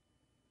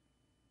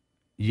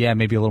 Yeah,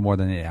 maybe a little more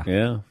than that.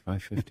 Yeah,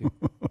 $550.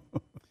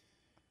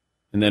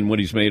 And then what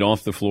he's made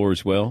off the floor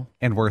as well.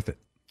 And worth it.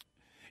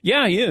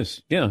 Yeah, he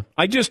is. Yeah.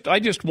 I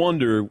just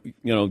wonder,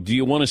 do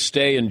you want to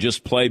stay and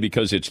just play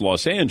because it's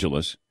Los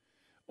Angeles,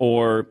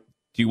 or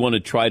do you want to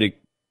try to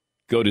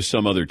go to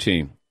some other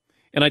team?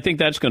 And I think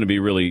that's going to be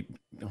really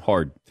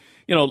hard.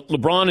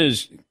 LeBron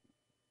has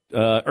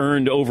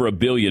earned over $1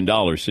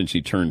 billion since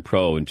he turned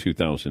pro in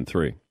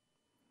 2003.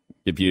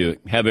 If you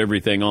have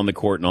everything on the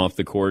court and off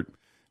the court,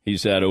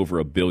 he's at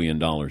over $1 billion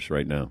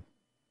right now.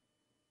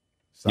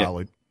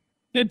 Solid.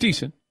 Yeah,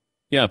 decent.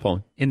 Yeah,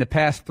 Paul. In the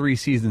past 3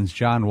 seasons,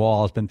 John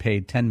Wall has been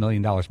paid $10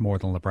 million more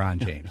than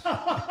LeBron James.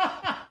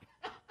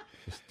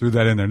 Just threw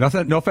that in there.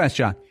 No offense,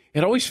 John.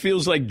 It always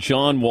feels like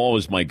John Wall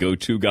is my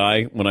go-to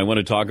guy when I want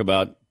to talk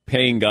about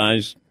paying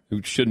guys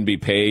who shouldn't be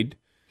paid.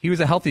 He was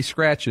a healthy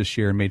scratch this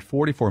year and made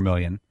 $44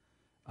 million.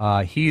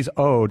 He's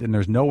owed, and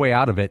there's no way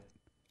out of it,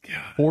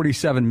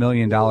 $47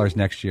 million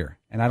next year.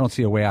 And I don't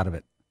see a way out of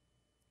it.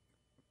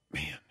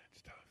 Man,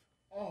 that's tough.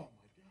 Oh,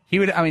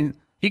 my God.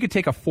 He could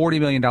take a $40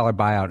 million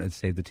buyout and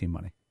save the team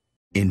money.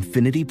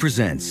 Infiniti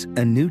presents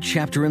a new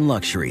chapter in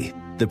luxury,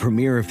 the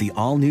premiere of the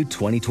all-new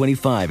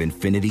 2025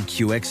 Infiniti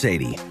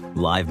QX80,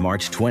 live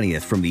March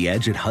 20th from the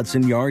Edge at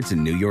Hudson Yards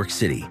in New York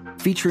City,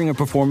 featuring a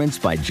performance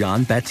by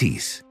John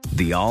Batiste.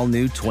 The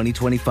all-new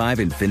 2025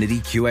 Infiniti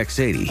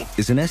QX80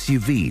 is an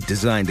SUV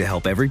designed to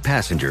help every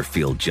passenger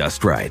feel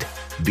just right.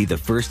 Be the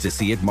first to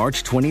see it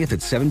March 20th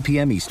at 7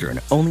 p.m.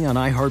 Eastern, only on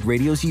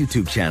iHeartRadio's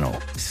YouTube channel.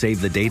 Save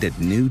the date at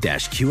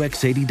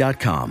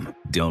new-QX80.com.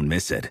 Don't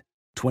miss it.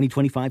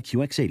 2025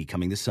 QX80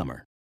 coming this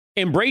summer.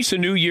 Embrace a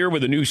new year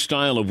with a new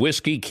style of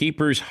whiskey,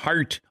 Keeper's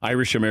Heart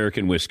Irish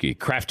American Whiskey.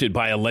 Crafted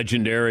by a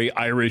legendary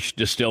Irish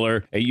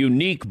distiller, a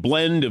unique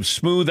blend of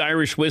smooth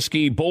Irish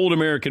whiskey, bold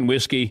American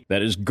whiskey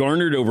that has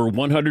garnered over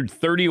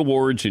 130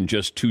 awards in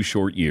just 2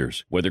 short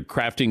years. Whether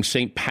crafting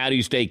St.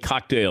 Paddy's Day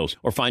cocktails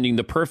or finding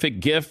the perfect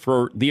gift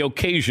for the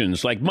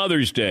occasions like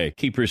Mother's Day,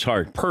 Keeper's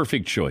Heart,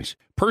 perfect choice.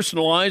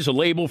 Personalize a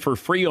label for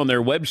free on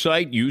their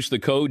website. Use the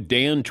code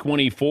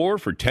DAN24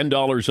 for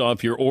 $10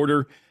 off your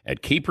order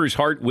at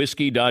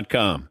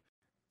keepersheartwhiskey.com.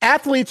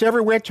 Athletes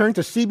everywhere turn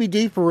to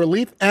CBD for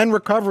relief and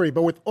recovery,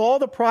 but with all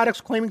the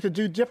products claiming to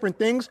do different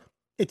things,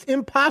 it's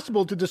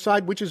impossible to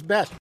decide which is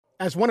best.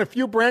 As one of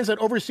few brands that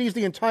oversees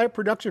the entire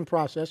production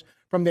process,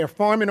 from their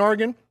farm in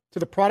Oregon to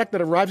the product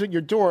that arrives at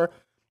your door,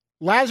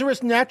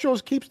 Lazarus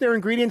Naturals keeps their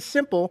ingredients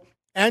simple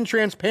and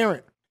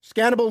transparent.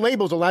 Scannable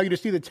labels allow you to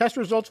see the test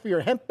results for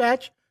your hemp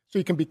batch so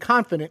you can be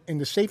confident in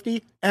the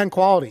safety and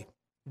quality.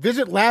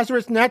 Visit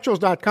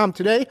LazarusNaturals.com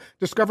today.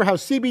 Discover how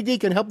CBD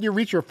can help you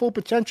reach your full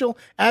potential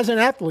as an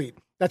athlete.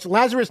 That's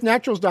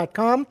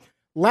LazarusNaturals.com.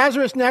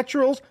 Lazarus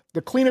Naturals,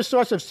 the cleanest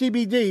source of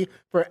CBD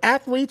for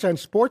athletes and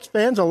sports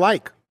fans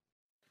alike.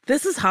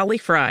 This is Holly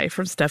Fry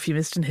from Stuff You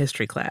Missed in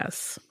History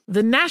class.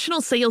 The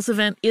national sales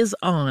event is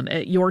on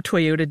at your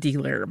Toyota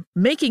dealer,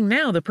 making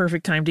now the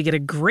perfect time to get a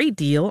great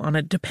deal on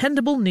a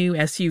dependable new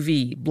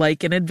SUV,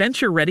 like an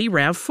adventure-ready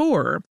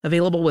RAV4.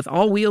 Available with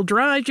all-wheel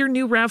drive, your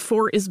new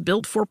RAV4 is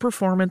built for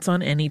performance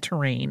on any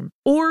terrain.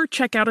 Or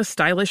check out a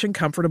stylish and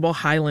comfortable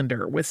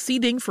Highlander with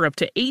seating for up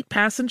to 8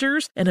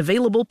 passengers and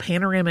available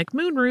panoramic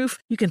moonroof.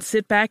 You can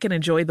sit back and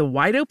enjoy the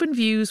wide-open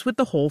views with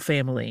the whole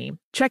family.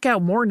 Check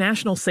out more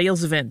national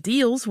sales event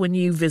deals when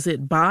you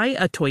visit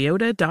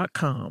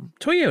buyatoyota.com.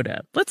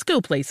 Toyota, let's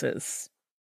go places.